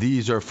of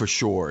these are for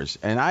sures.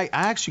 And I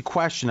actually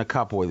question a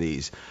couple of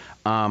these.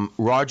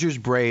 Rodgers,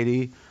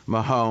 Brady,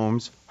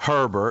 Mahomes,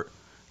 Herbert,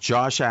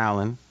 Josh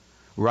Allen,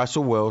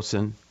 Russell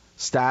Wilson,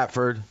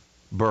 Stafford,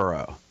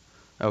 Burrow.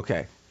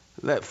 Okay.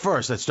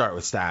 First, let's start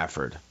with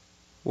Stafford.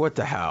 What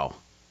the hell?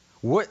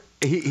 What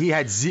he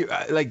had 0,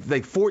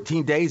 like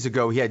 14 days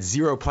ago, he had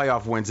 0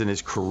 playoff wins in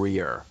his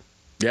career.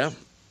 Yeah.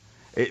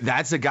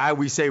 That's a guy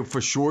we say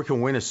for sure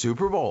can win a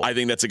Super Bowl. I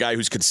think that's a guy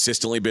who's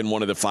consistently been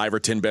one of the 5 or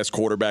 10 best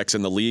quarterbacks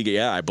in the league.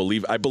 Yeah, I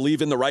believe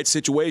in the right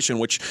situation,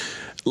 which,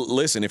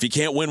 listen, if he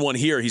can't win one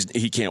here,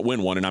 he can't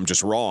win one, and I'm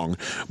just wrong.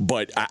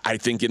 But I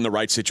think in the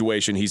right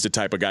situation, he's the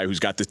type of guy who's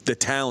got the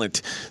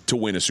talent to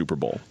win a Super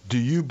Bowl. Do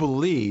you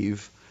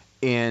believe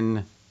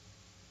in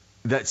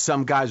that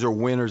some guys are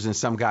winners and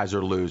some guys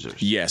are losers?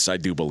 Yes, I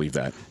do believe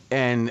that.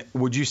 And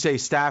would you say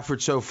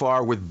Stafford so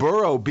far, with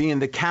Burrow being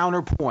the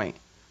counterpoint?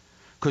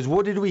 Because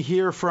what did we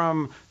hear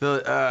from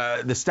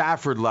the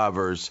Stafford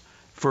lovers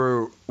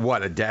for,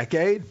 a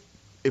decade?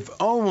 If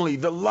only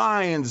the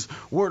Lions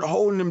weren't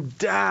holding him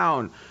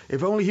down.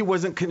 If only he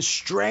wasn't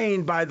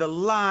constrained by the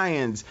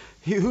Lions.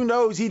 Who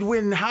knows, he'd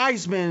win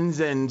Heismans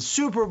and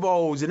Super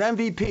Bowls and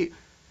MVP.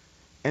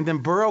 And then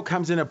Burrow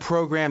comes in a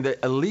program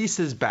that at least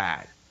is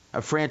bad,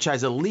 a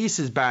franchise at least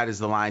as bad as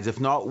the Lions, if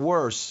not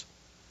worse.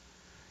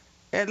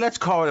 And let's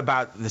call it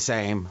about the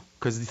same,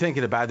 because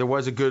thinking about it, there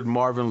was a good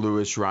Marvin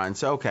Lewis run.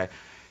 So, okay.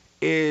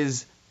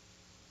 Is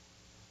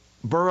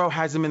Burrow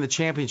has him in the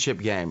championship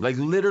game. Like,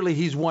 literally,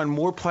 he's won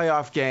more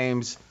playoff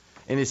games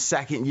in his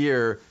second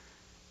year,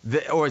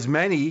 or as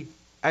many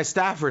as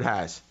Stafford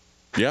has.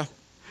 Yeah.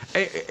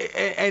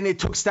 And it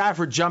took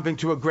Stafford jumping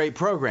to a great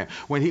program.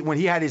 When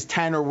he had his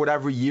 10 or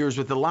whatever years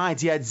with the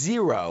Lions, he had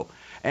 0.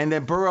 And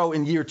then Burrow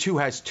in year 2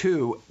 has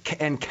 2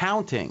 and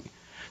counting.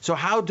 So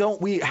how do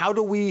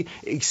we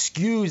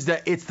excuse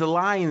that it's the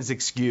Lions'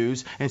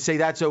 excuse and say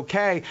that's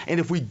okay? And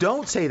if we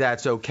don't say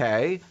that's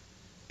okay,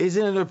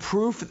 isn't it a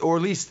proof, or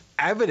at least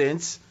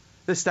evidence,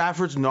 that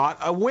Stafford's not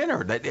a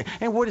winner?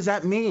 And what does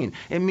that mean?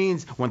 It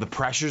means when the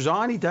pressure's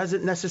on, he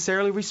doesn't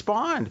necessarily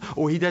respond,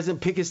 or he doesn't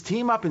pick his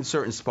team up in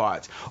certain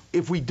spots.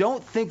 If we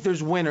don't think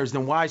there's winners,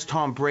 then why is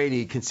Tom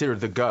Brady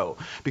considered the GOAT?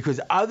 Because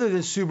other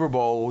than Super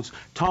Bowls,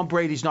 Tom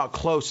Brady's not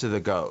close to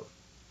the GOAT.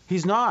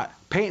 He's not.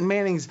 Peyton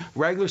Manning's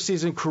regular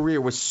season career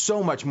was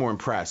so much more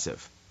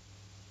impressive.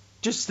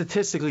 Just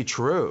statistically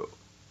true.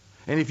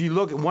 And if you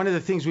look at one of the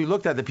things we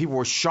looked at that people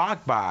were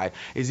shocked by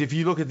is if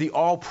you look at the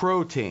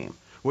All-Pro team,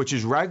 which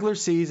is regular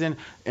season,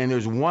 and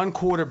there's one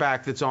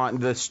quarterback that's on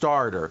the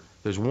starter.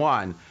 There's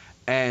one.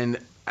 And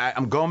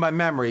I'm going by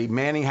memory.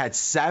 Manning had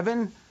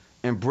 7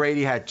 and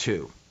Brady had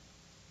 2.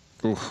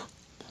 Oof.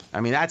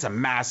 I mean, that's a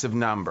massive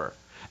number.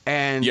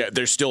 And yeah,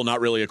 there's still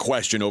not really a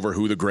question over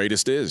who the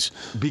greatest is.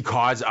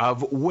 Because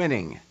of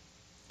winning,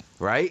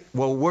 right?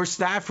 Well, where's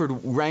Stafford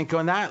rank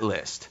on that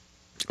list?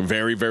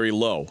 Very, very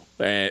low.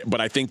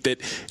 But I think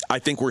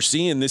we're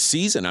seeing this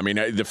season. I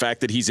mean, the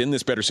fact that he's in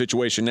this better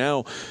situation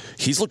now,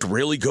 he's looked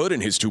really good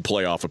in his 2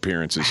 playoff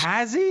appearances.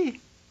 Has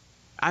he?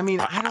 I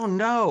mean, I don't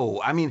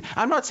know. I mean,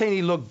 I'm not saying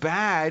he looked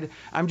bad.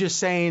 I'm just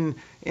saying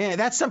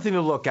that's something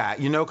to look at,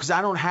 because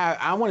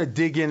I want to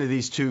dig into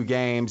these 2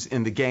 games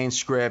in the game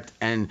script,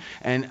 and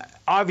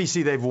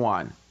obviously they've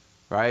won.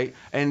 Right?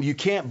 And you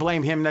can't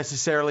blame him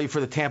necessarily for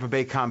the Tampa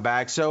Bay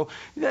comeback. So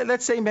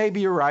let's say maybe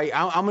you're right.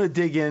 I'm going to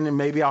dig in, and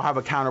maybe I'll have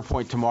a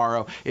counterpoint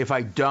tomorrow. If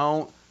I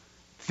don't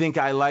think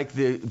I like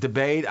the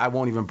debate, I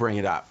won't even bring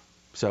it up.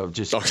 So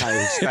just kind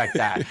of expect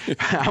that.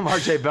 I'm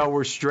RJ Bell.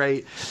 We're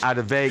straight out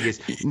of Vegas.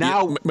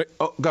 Now,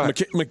 go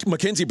ahead.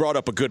 Mackenzie brought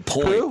up a good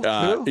point.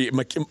 Who?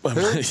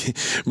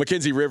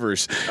 Mackenzie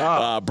Rivers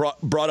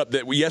brought up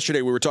that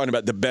yesterday we were talking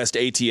about the best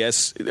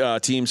ATS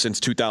team since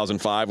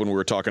 2005 when we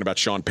were talking about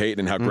Sean Payton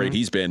and how great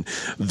he's been.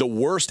 The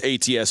worst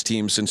ATS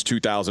team since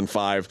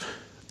 2005,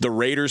 the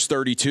Raiders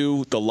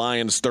 32, the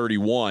Lions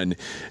 31.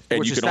 And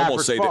Which you is can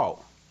almost say fault.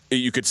 that.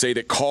 You could say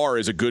that Carr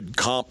is a good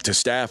comp to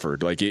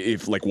Stafford. What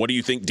do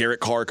you think Derek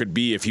Carr could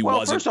be if he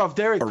wasn't? Well, first off,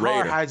 Derek a Carr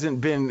Raider? hasn't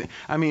been.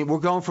 I mean, we're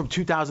going from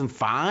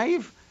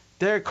 2005.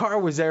 Derek Carr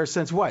was there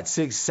since what,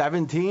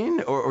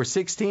 17 or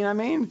 16? I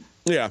mean.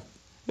 Yeah.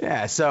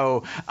 Yeah,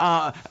 so,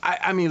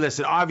 I mean,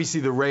 listen,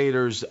 obviously the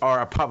Raiders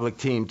are a public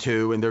team,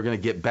 too, and they're going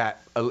to get back.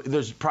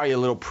 There's probably a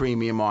little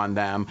premium on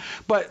them.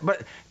 But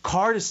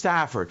Carr to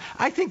Stafford,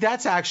 I think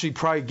that's actually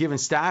probably given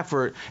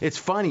Stafford. It's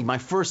funny. My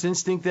first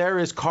instinct there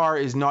is Carr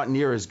is not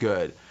near as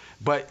good.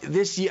 But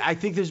this year, I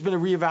think there's been a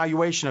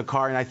reevaluation of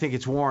Carr, and I think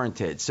it's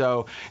warranted.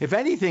 So, if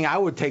anything, I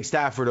would take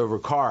Stafford over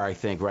Carr, I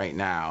think, right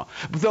now.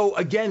 Though,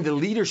 again, the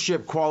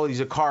leadership qualities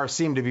of Carr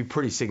seem to be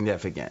pretty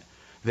significant.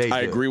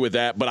 I agree with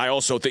that, but I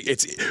also think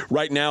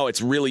right now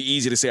it's really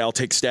easy to say I'll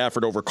take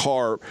Stafford over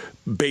Carr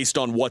based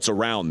on what's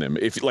around them.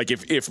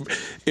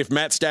 If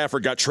Matt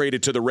Stafford got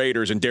traded to the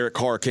Raiders and Derek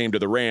Carr came to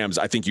the Rams,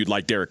 I think you'd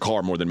like Derek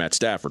Carr more than Matt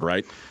Stafford,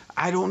 right?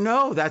 I don't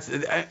know.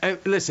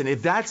 Listen,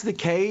 if that's the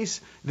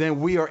case, then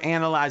we are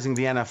analyzing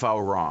the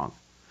NFL wrong.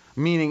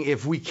 Meaning,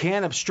 if we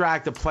can't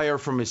abstract a player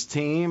from his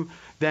team,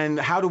 then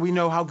how do we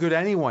know how good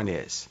anyone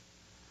is?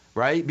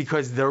 Right?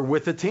 Because they're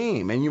with a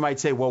team. And you might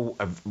say, well,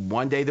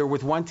 one day they're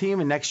with one team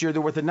and next year they're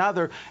with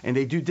another and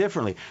they do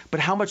differently. But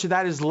how much of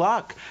that is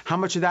luck? How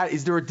much of that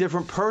is there a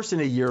different person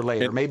a year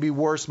later? Maybe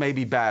worse,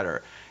 maybe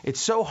better. It's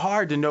so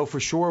hard to know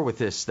for sure with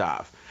this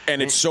stuff.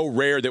 And it's so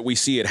rare that we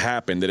see it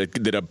happen,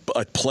 that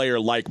a player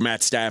like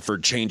Matt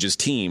Stafford changes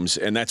teams.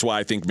 And that's why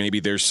I think maybe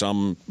there's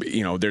some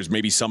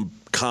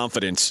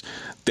confidence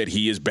that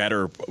he is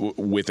better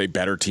with a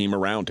better team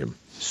around him.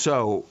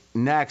 So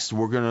next,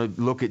 we're going to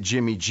look at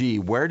Jimmy G.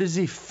 Where does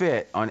he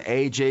fit on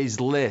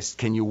AJ's list?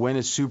 Can you win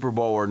a Super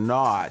Bowl or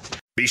not?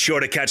 Be sure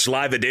to catch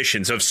live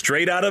editions of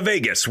Straight Outta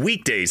Vegas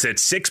weekdays at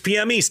 6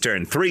 p.m.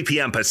 Eastern, 3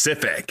 p.m.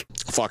 Pacific.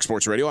 Fox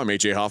Sports Radio, I'm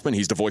AJ Hoffman.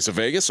 He's the voice of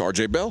Vegas,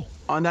 RJ Bell.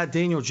 On that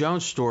Daniel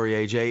Jones story,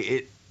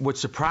 AJ, what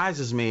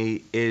surprises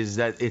me is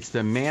that it's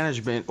the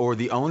management or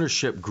the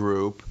ownership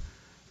group,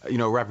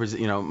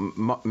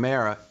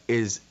 Mara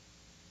is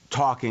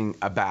talking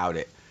about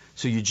it.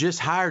 So you just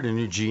hired a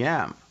new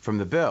GM from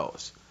the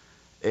Bills.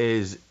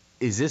 Is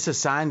this a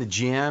sign the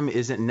GM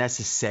isn't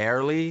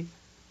necessarily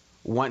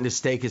wanting to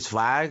stake his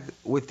flag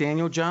with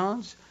Daniel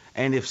Jones?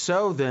 And if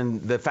so,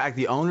 then the fact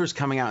the owner's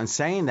coming out and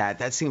saying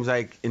that seems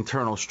like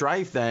internal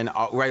strife then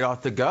right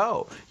off the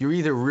go. You're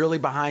either really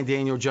behind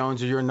Daniel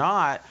Jones or you're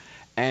not.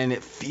 And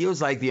it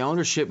feels like the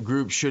ownership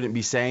group shouldn't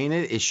be saying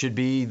it. It should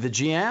be the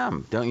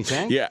GM, don't you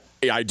think? Yeah,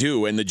 I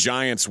do. And the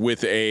Giants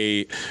with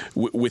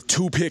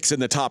 2 picks in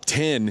the top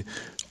 10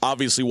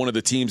 obviously one of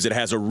the teams that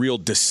has a real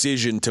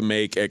decision to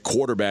make at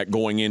quarterback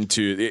going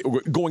into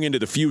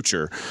the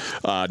future,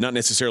 not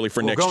necessarily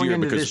for next going year.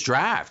 Into because this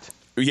draft.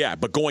 Yeah,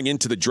 but going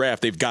into the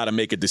draft, they've got to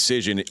make a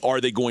decision. Are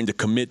they going to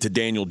commit to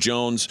Daniel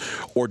Jones,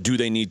 or do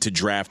they need to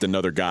draft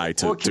another guy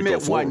to commit go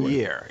forward? 1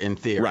 year, in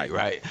theory,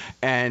 right?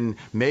 And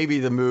maybe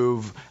the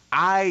move,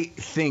 I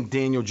think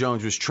Daniel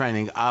Jones was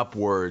trending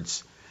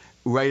upwards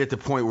right at the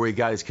point where he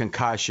got his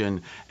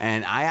concussion,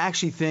 and I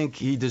actually think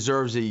he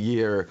deserves a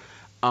year.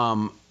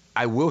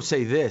 I will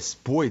say this,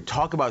 boy,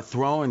 talk about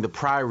throwing the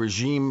prior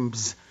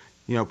regimes,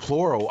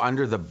 plural,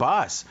 under the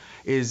bus.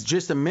 Is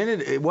just a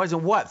minute, it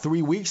wasn't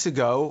 3 weeks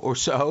ago or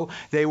so,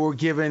 they were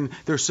giving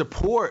their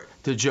support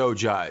to Joe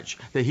Judge,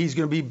 that he's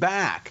going to be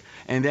back.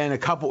 And then a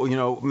couple,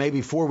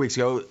 maybe 4 weeks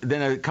ago,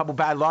 then a couple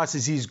bad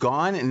losses, he's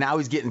gone, and now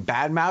he's getting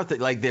badmouthed,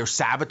 like they're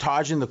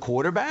sabotaging the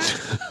quarterback.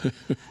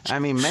 I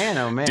mean, man,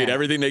 oh man. Did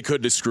everything they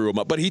could to screw him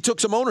up. But he took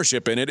some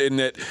ownership in it, in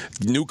that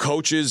new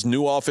coaches,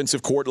 new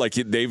offensive court, like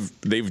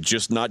they've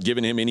just not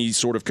given him any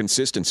sort of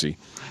consistency.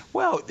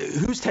 Well,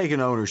 who's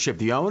taking ownership?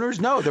 The owners?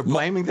 No, they're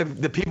blaming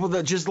the people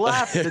that just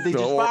left, that they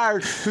just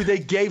fired, who they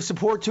gave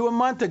support to a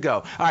month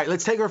ago. All right,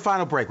 let's take our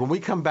final break. When we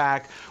come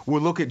back,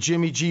 we'll look at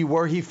Jimmy G,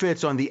 where he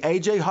fits on the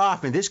A.J.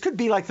 Hoffman. This could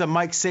be like the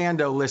Mike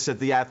Sando list at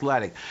The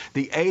Athletic.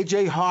 The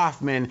A.J.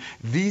 Hoffman,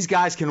 these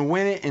guys can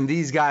win it, and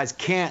these guys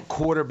can't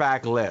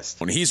quarterback list.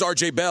 When he's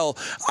R.J. Bell,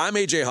 I'm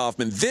A.J.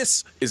 Hoffman.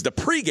 This is the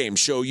pregame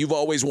show you've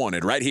always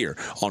wanted, right here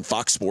on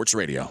Fox Sports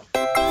Radio.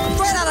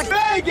 Right out of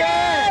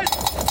Vegas!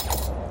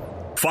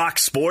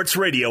 Fox Sports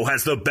Radio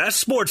has the best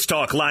sports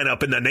talk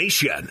lineup in the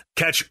nation.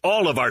 Catch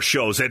all of our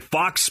shows at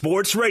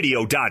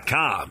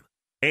foxsportsradio.com.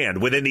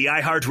 And within the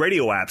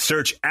iHeartRadio app,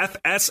 search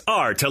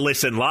FSR to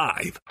listen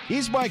live.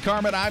 He's Mike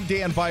Harmon. I'm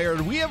Dan Byer.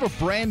 We have a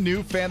brand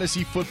new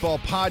fantasy football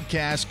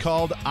podcast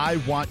called I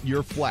Want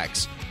Your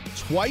Flex.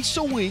 Twice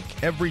a week,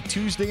 every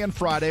Tuesday and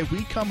Friday,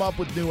 we come up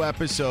with new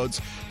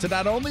episodes to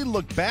not only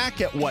look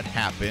back at what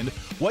happened,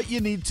 what you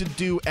need to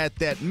do at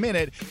that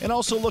minute, and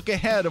also look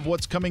ahead of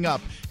what's coming up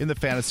in the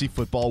fantasy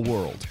football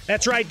world.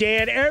 That's right,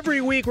 Dan.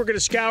 Every week we're going to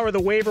scour the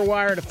waiver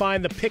wire to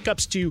find the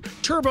pickups to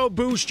turbo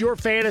boost your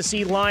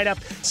fantasy lineup,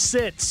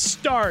 sits,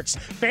 starts,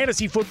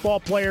 fantasy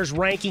football players'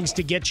 rankings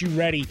to get you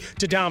ready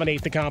to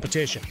dominate the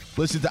competition.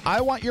 Listen to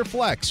I Want Your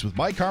Flex with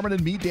Mike Harmon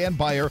and me, Dan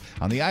Byer,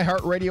 on the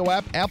iHeartRadio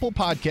app, Apple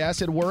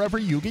Podcasts, and wherever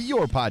you get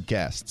your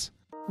podcasts.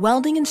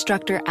 Welding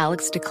instructor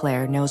Alex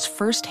DeClaire knows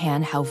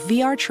firsthand how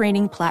VR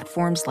training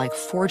platforms like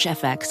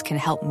ForgeFX can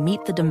help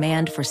meet the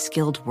demand for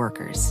skilled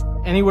workers.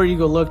 Anywhere you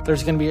go look,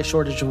 there's going to be a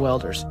shortage of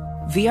welders.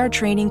 VR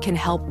training can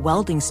help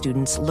welding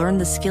students learn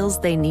the skills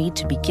they need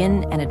to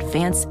begin and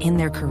advance in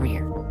their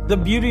career. The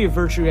beauty of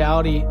virtual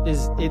reality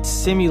is it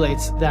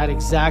simulates that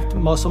exact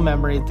muscle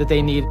memory that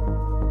they need.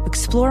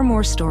 Explore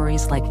more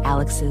stories like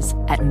Alex's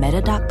at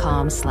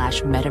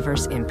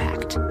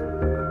meta.com/metaverseimpact.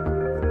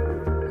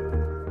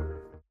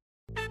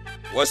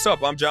 What's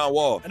up? I'm John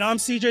Wall. And I'm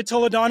CJ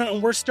Toledano,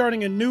 and we're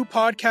starting a new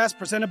podcast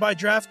presented by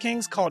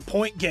DraftKings called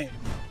Point Game.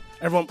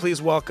 Everyone,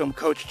 please welcome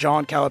Coach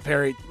John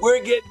Calipari.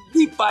 We're getting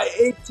beat by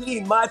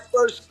 18. My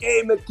first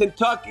game in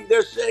Kentucky,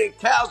 they're saying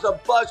Cal's a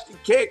bust. He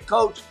can't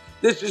coach.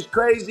 This is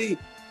crazy.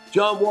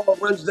 John Wall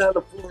runs down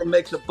the floor and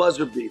makes a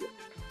buzzer beater.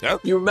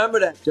 Yep. You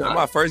remember that, John? That's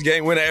my first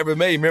game winner I ever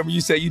made. Remember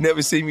you said you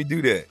never see me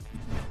do that.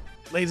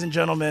 Ladies and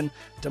gentlemen,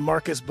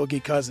 DeMarcus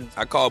Boogie Cousins.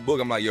 I called Boog.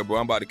 I'm like, yo, bro,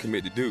 I'm about to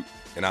commit to Duke.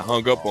 And I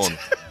hung up on him.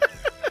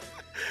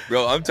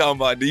 Bro, I'm talking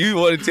about, do you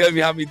want to tell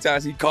me how many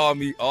times he called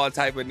me all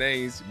type of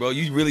names? Bro,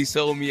 you really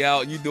sold me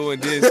out. You doing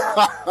this.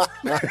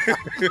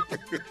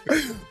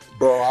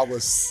 Bro, I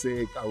was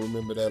sick. I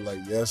remember that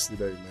like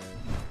yesterday,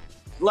 man.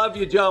 Love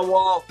you, John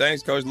Wall.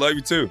 Thanks, Coach. Love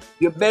you, too.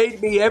 You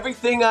made me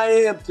everything I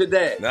am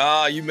today.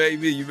 Nah, you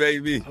made me. You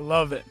made me. I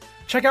love it.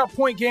 Check out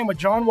Point Game with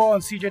John Wall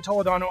and CJ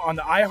Toledano on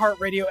the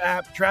iHeartRadio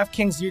app,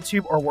 DraftKings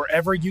YouTube, or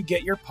wherever you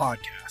get your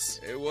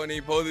podcasts. It wasn't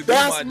even supposed to be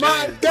That's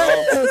my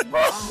dance,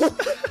 bro.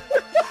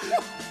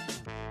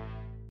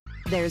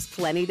 There's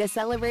plenty to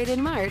celebrate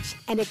in March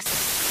and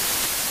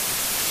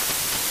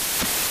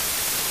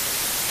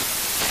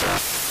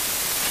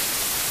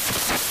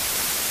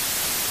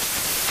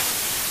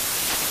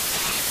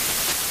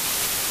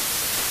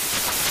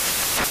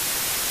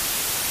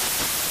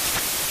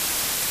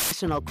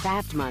National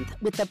Craft Month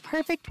with the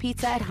perfect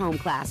pizza at home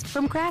class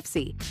from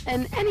Craftsy.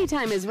 And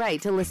anytime is right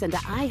to listen to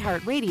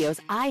iHeartRadio's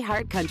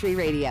iHeart Country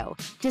Radio.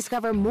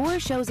 Discover more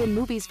shows and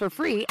movies for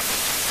free.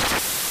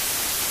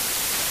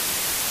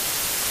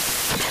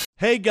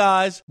 Hey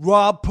guys,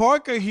 Rob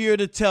Parker here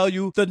to tell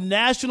you the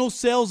national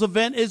sales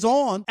event is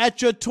on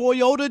at your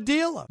Toyota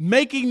dealer,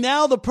 making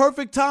now the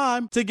perfect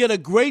time to get a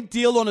great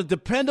deal on a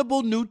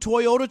dependable new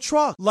Toyota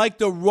truck like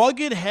the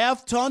rugged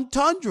half-ton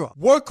Tundra.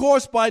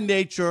 Workhorse by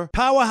nature,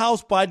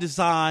 powerhouse by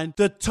design,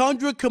 the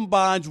Tundra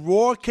combines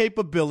raw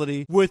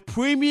capability with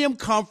premium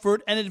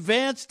comfort and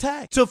advanced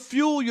tech to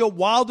fuel your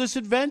wildest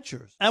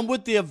adventures. And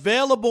with the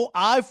available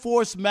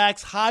iForce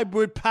Max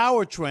hybrid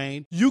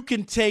powertrain, you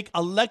can take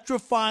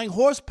electrifying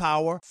horsepower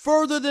power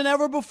further than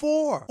ever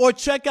before. Or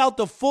check out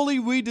the fully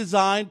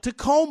redesigned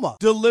Tacoma,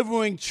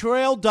 delivering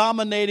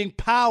trail-dominating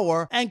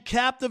power and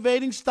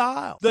captivating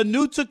style. The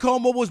new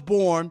Tacoma was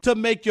born to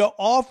make your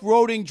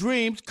off-roading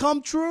dreams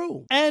come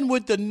true. And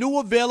with the new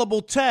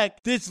available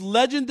tech, this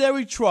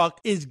legendary truck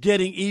is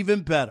getting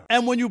even better.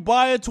 And when you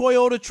buy a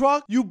Toyota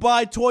truck, you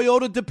buy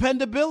Toyota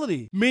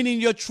dependability, meaning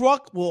your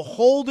truck will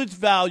hold its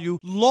value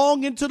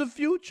long into the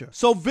future.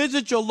 So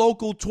visit your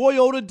local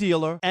Toyota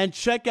dealer and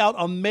check out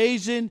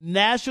amazing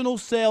national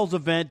sales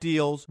event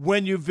deals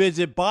when you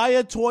visit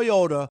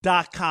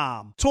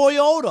buyatoyota.com.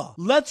 Toyota,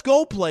 let's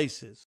go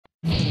places.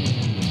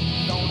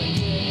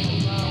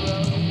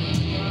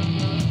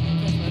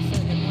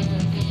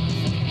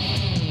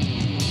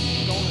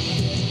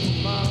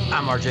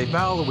 I'm RJ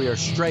Bell. We are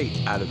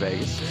straight out of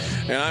Vegas.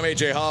 And I'm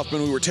AJ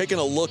Hoffman. We were taking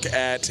a look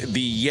at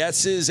the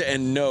yeses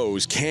and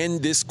nos.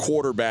 Can this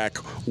quarterback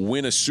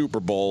win a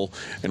Super Bowl?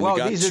 And well, we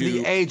got these are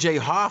the AJ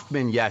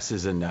Hoffman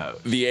yeses and nos.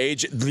 The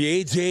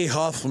AJ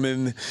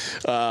Hoffman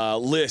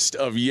list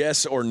of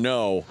yes or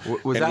no.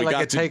 Was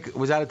that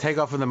was that a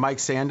takeoff from the Mike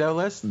Sando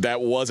list?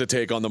 That was a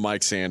take on the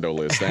Mike Sando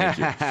list. Thank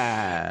you.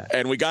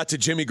 And we got to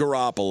Jimmy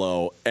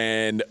Garoppolo,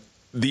 and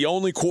the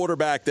only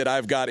quarterback that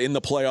I've got in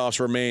the playoffs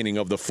remaining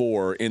of the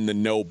four in the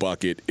no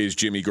bucket is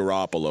Jimmy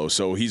Garoppolo.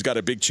 So he's got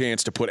a big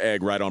chance to put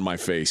egg right on my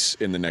face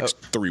in the next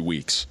 3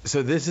 weeks.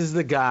 So this is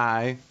the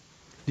guy.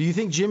 Do you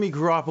think Jimmy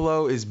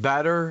Garoppolo is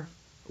better,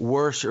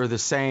 worse, or the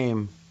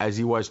same as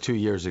he was 2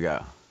 years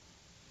ago?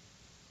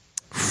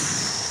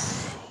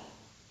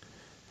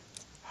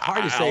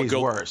 Hard to say he's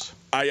worse.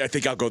 I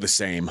think I'll go the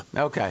same.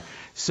 Okay.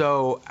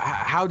 So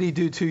how did he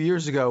do 2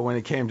 years ago when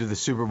it came to the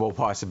Super Bowl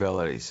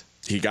possibilities?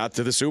 He got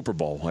to the Super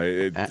Bowl.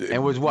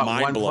 And was what,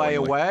 one play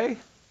away?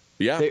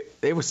 Yeah.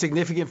 They were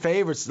significant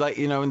favorites,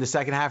 in the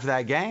second half of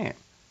that game.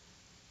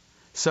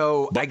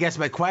 So I guess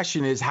my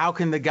question is, how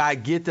can the guy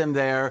get them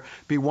there,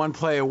 be one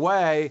play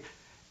away,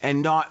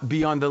 and not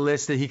be on the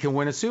list that he can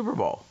win a Super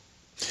Bowl?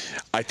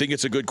 I think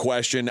it's a good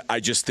question. I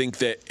just think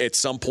that at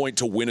some point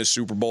to win a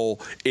Super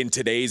Bowl in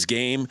today's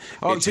game,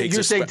 so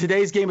you're saying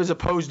today's game as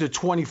opposed to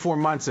 24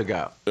 months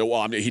ago?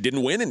 Well, he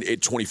didn't win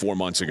it 24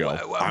 months ago.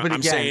 But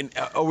I'm saying,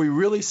 are we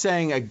really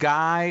saying a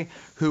guy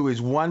who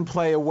is one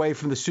play away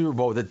from the Super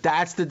Bowl,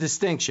 that's the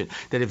distinction?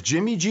 That if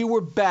Jimmy G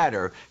were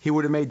better, he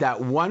would have made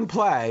that one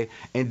play,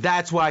 and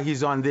that's why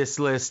he's on this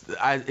list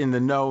in the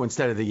no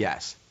instead of the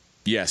yes?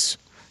 Yes.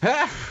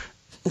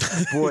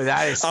 Boy,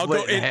 that is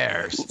splitting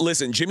hairs.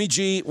 Listen, Jimmy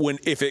G,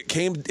 if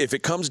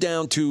it comes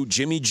down to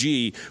Jimmy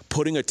G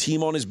putting a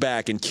team on his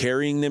back and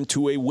carrying them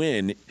to a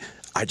win,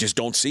 I just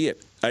don't see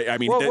it. I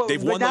mean,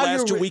 they've won the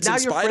last 2 weeks in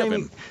spite of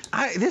him.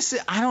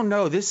 I don't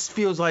know. This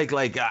feels like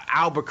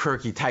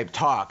Albuquerque type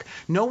talk.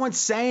 No one's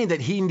saying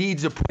that he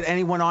needs to put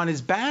anyone on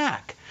his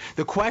back.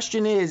 The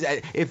question is,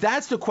 if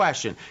that's the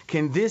question,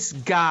 can this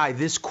guy,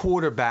 this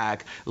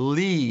quarterback,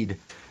 lead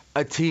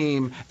a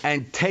team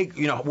and take,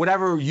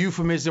 whatever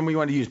euphemism we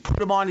want to use, put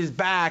them on his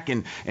back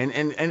and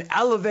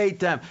elevate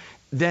them,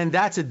 then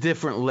that's a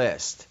different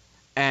list.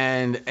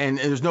 And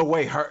there's no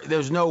way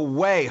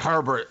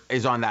Herbert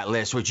is on that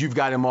list, which you've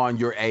got him on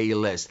your A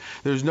list.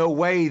 There's no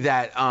way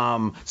that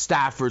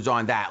Stafford's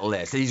on that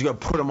list. That he's going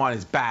to put him on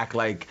his back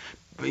like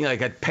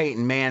a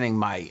Peyton Manning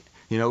might,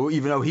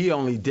 even though he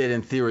only did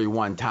in theory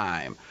one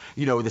time.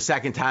 The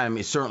second time,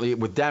 is certainly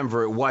with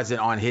Denver, it wasn't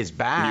on his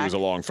back. He was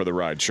along for the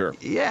ride, sure.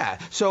 Yeah.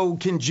 So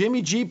can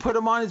Jimmy G put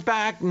him on his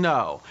back?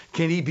 No.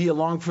 Can he be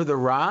along for the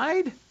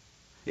ride?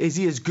 Is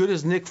he as good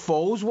as Nick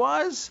Foles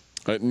was?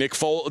 Nick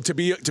Foles, to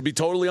be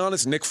totally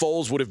honest, Nick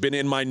Foles would have been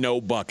in my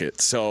no bucket.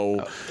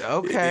 So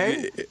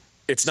okay.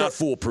 It's not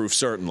foolproof,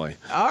 certainly.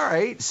 All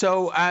right.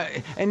 So,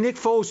 and Nick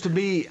Foles, to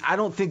me, I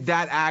don't think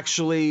that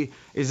actually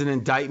is an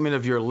indictment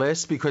of your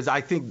list, because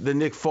I think the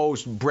Nick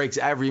Foles breaks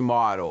every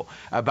model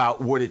about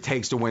what it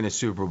takes to win a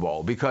Super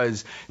Bowl.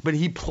 But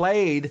he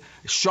played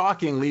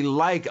shockingly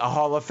like a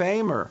Hall of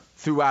Famer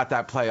throughout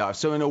that playoff.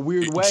 So in a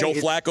weird way, Joe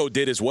Flacco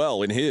did as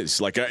well in his.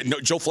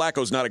 Joe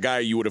Flacco's not a guy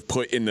you would have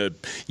put in the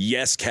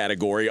yes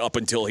category up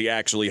until he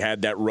actually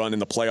had that run in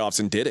the playoffs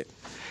and did it.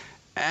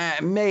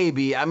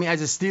 Maybe. I mean,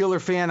 as a Steeler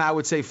fan, I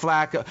would say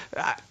Flacco.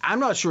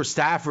 I'm not sure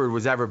Stafford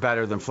was ever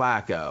better than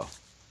Flacco.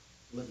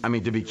 I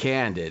mean, to be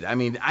candid. I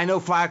mean, I know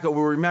Flacco,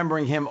 we're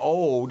remembering him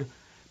old,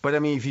 but I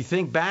mean, if you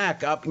think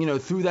back up,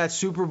 through that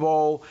Super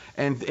Bowl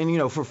and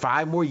for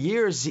 5 more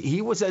years,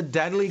 he was a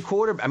deadly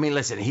quarterback. I mean,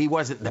 listen, he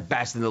wasn't the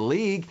best in the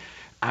league.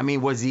 I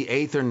mean, was he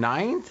 8th or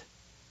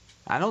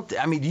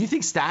 9th? Do you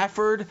think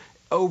Stafford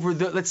over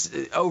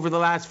the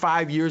last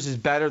 5 years is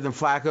better than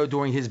Flacco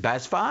during his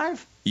best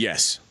 5?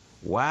 Yes.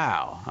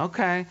 Wow.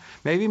 Okay.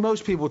 Maybe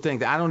most people think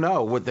that. I don't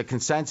know what the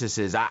consensus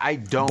is. I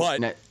don't.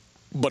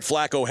 But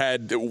Flacco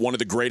had one of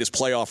the greatest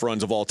playoff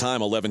runs of all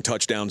time, 11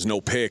 touchdowns,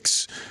 no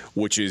picks,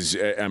 which is,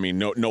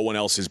 no one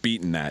else has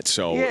beaten that.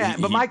 So yeah,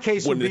 but my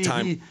case would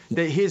be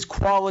that his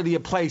quality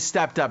of play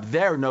stepped up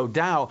there, no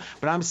doubt.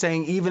 But I'm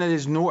saying even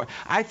at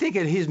I think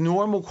at his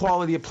normal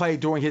quality of play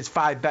during his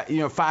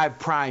 5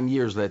 prime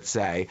years, let's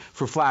say,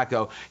 for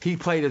Flacco, he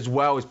played as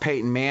well as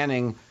Peyton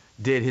Manning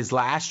did his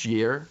last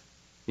year.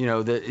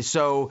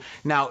 So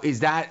now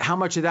is that, how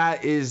much of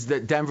that is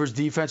that Denver's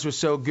defense was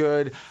so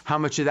good? How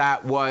much of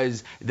that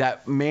was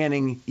that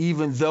Manning,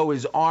 even though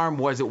his arm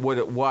wasn't what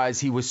it was,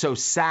 he was so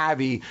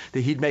savvy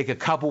that he'd make a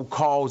couple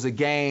calls a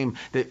game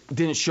that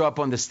didn't show up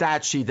on the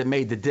stat sheet that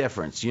made the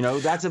difference?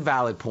 That's a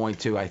valid point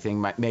too, I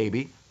think,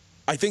 maybe.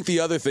 I think the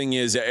other thing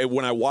is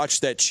when I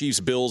watched that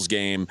Chiefs-Bills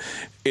game,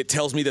 it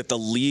tells me that the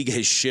league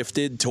has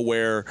shifted to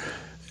where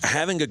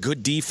having a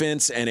good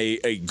defense and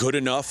a good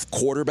enough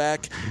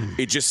quarterback,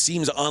 it just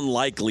seems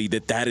unlikely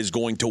that is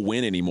going to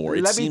win anymore.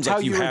 It seems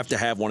like you have to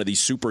have one of these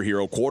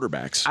superhero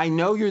quarterbacks. I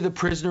know you're the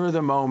prisoner of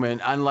the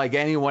moment, unlike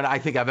anyone I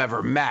think I've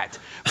ever met.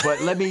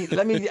 But let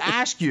me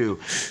ask you,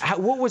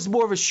 what was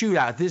more of a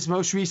shootout, this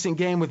most recent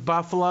game with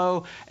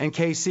Buffalo and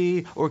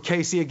KC, or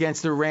KC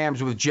against the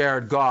Rams with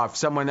Jared Goff?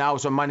 Someone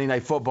else on Monday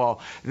Night Football,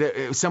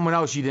 someone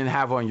else you didn't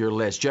have on your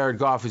list. Jared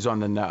Goff is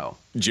on the no.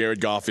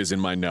 Jared Goff is in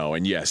my no,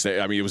 and yes,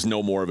 it was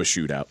no more of a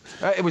shootout.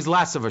 It was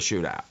less of a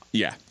shootout.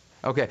 Yeah.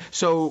 Okay,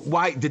 so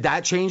why did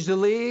that change the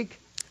league?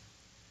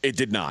 It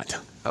did not.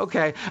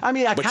 Okay,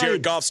 but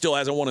Jared Goff still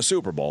hasn't won a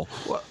Super Bowl.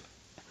 Well,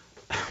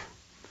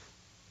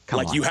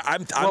 I'm saying you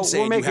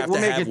have to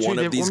have one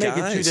of these guys.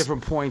 We're making two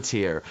different points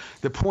here.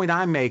 The point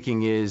I'm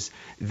making is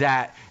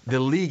that the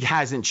league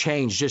hasn't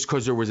changed just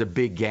because there was a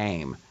big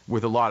game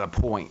with a lot of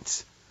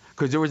points.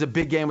 Because there was a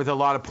big game with a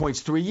lot of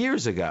points 3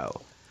 years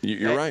ago.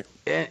 You're right.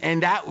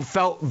 And that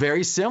felt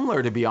very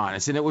similar, to be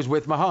honest, and it was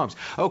with Mahomes.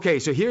 Okay,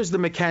 so here's the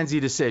McKenzie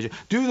decision.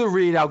 Do the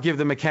read, I'll give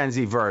the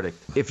McKenzie verdict.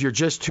 If you're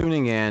just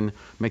tuning in,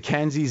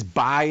 McKenzie's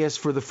bias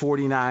for the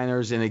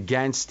 49ers and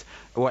against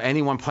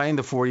anyone playing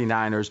the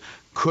 49ers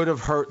could have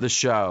hurt the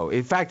show.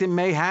 In fact, it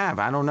may have.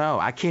 I don't know.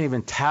 I can't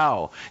even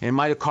tell. It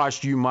might have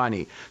cost you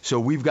money.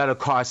 So we've got to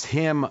cost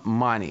him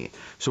money.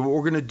 So what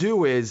we're going to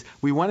do is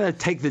we want to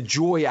take the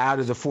joy out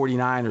of the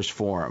 49ers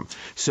for him.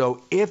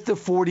 So if the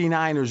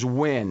 49ers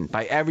win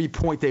by every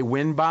point they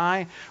win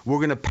by, we're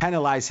going to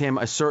penalize him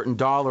a certain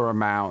dollar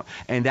amount,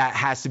 and that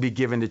has to be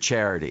given to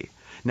charity.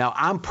 Now,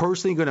 I'm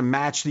personally going to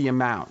match the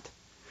amount,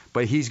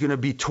 but he's going to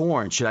be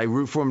torn. Should I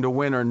root for him to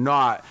win or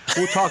not?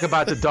 We'll talk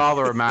about the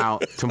dollar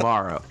amount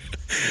tomorrow.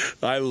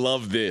 I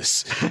love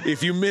this.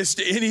 If you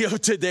missed any of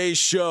today's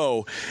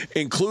show,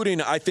 including,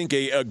 I think,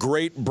 a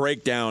great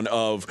breakdown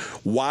of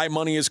why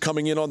money is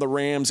coming in on the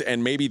Rams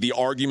and maybe the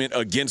argument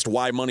against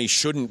why money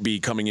shouldn't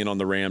be coming in on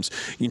the Rams,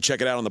 you can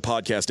check it out on the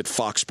podcast at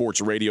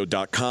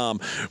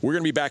foxsportsradio.com. We're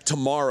going to be back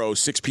tomorrow,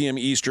 6 p.m.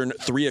 Eastern,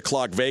 3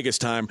 o'clock Vegas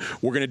time.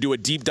 We're going to do a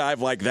deep dive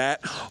like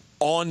that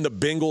on the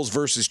Bengals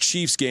versus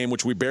Chiefs game,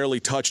 which we barely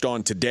touched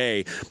on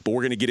today, but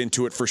we're going to get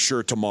into it for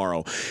sure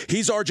tomorrow.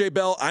 He's RJ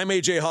Bell. I'm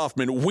AJ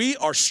Hoffman. We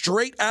are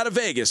straight out of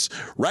Vegas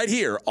right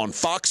here on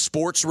Fox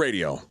Sports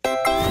Radio.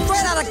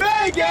 Straight out of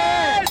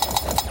Vegas!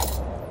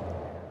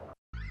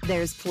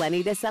 There's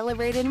plenty to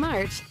celebrate in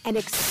March and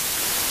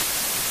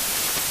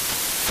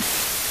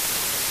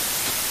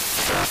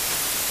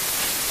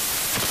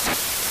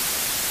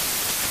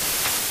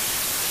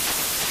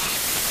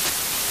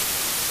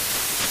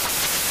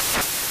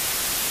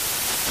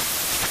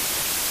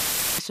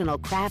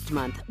Craft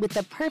Month with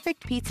the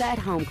perfect pizza at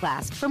home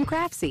class from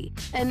Craftsy.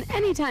 And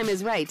anytime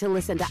is right to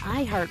listen to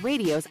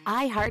iHeartRadio's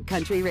iHeart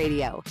Country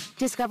Radio.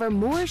 Discover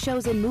more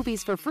shows and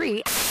movies for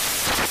free.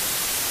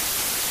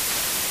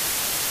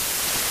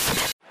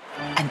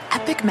 An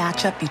epic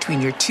matchup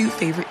between your two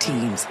favorite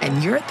teams,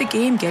 and you're at the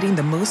game getting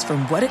the most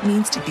from what it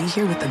means to be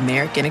here with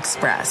American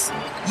Express.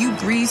 You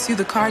breeze through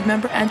the card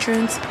member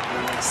entrance,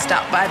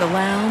 stop by the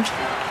lounge.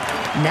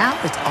 Now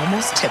it's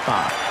almost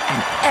tip-off,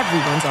 and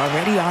everyone's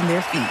already on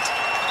their feet.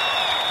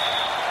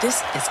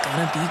 This is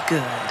gonna be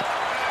good.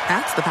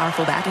 That's the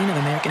powerful backing of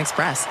American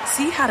Express.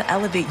 See how to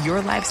elevate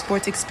your live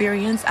sports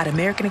experience at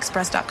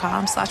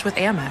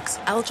americanexpress.com/withAmex.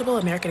 Eligible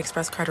American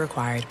Express card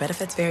required.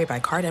 Benefits vary by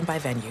card and by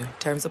venue.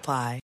 Terms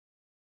apply.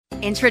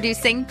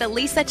 Introducing the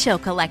Lisa Chill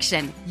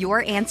Collection,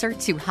 your answer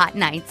to hot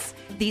nights.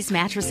 These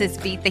mattresses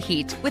beat the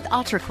heat with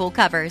ultra-cool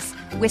covers,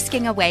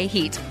 whisking away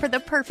heat for the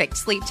perfect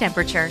sleep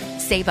temperature.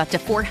 Save up to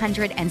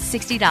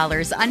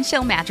 $460 on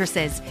Chill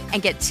mattresses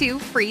and get 2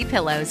 free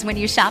pillows when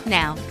you shop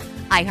now.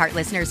 iHeart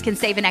listeners can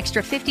save an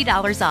extra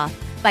 $50 off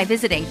by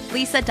visiting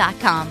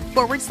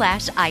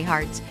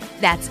lisa.com/iHeart.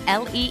 That's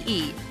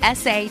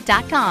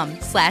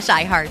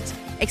LEESA.com/iHeart.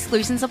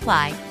 Exclusions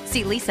apply.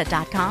 See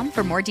lisa.com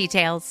for more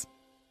details.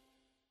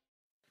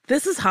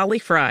 This is Holly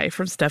Fry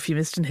from Stuff You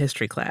Missed in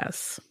History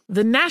class.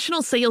 The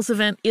national sales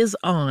event is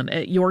on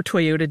at your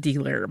Toyota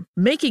dealer,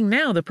 making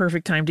now the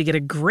perfect time to get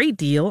a great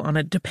deal on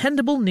a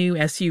dependable new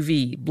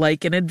SUV,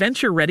 like an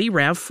adventure-ready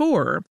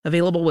RAV4.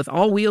 Available with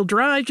all-wheel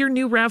drive, your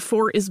new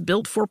RAV4 is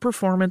built for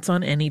performance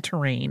on any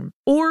terrain.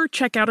 Or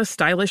check out a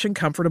stylish and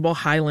comfortable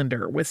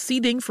Highlander with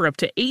seating for up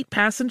to 8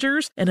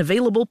 passengers and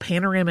available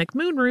panoramic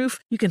moonroof.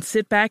 You can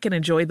sit back and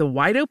enjoy the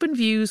wide-open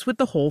views with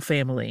the whole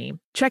family.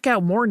 Check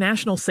out more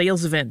national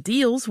sales event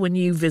deals when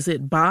you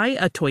visit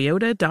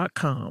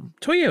buyatoyota.com.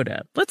 Toyota,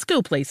 let's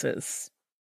go places.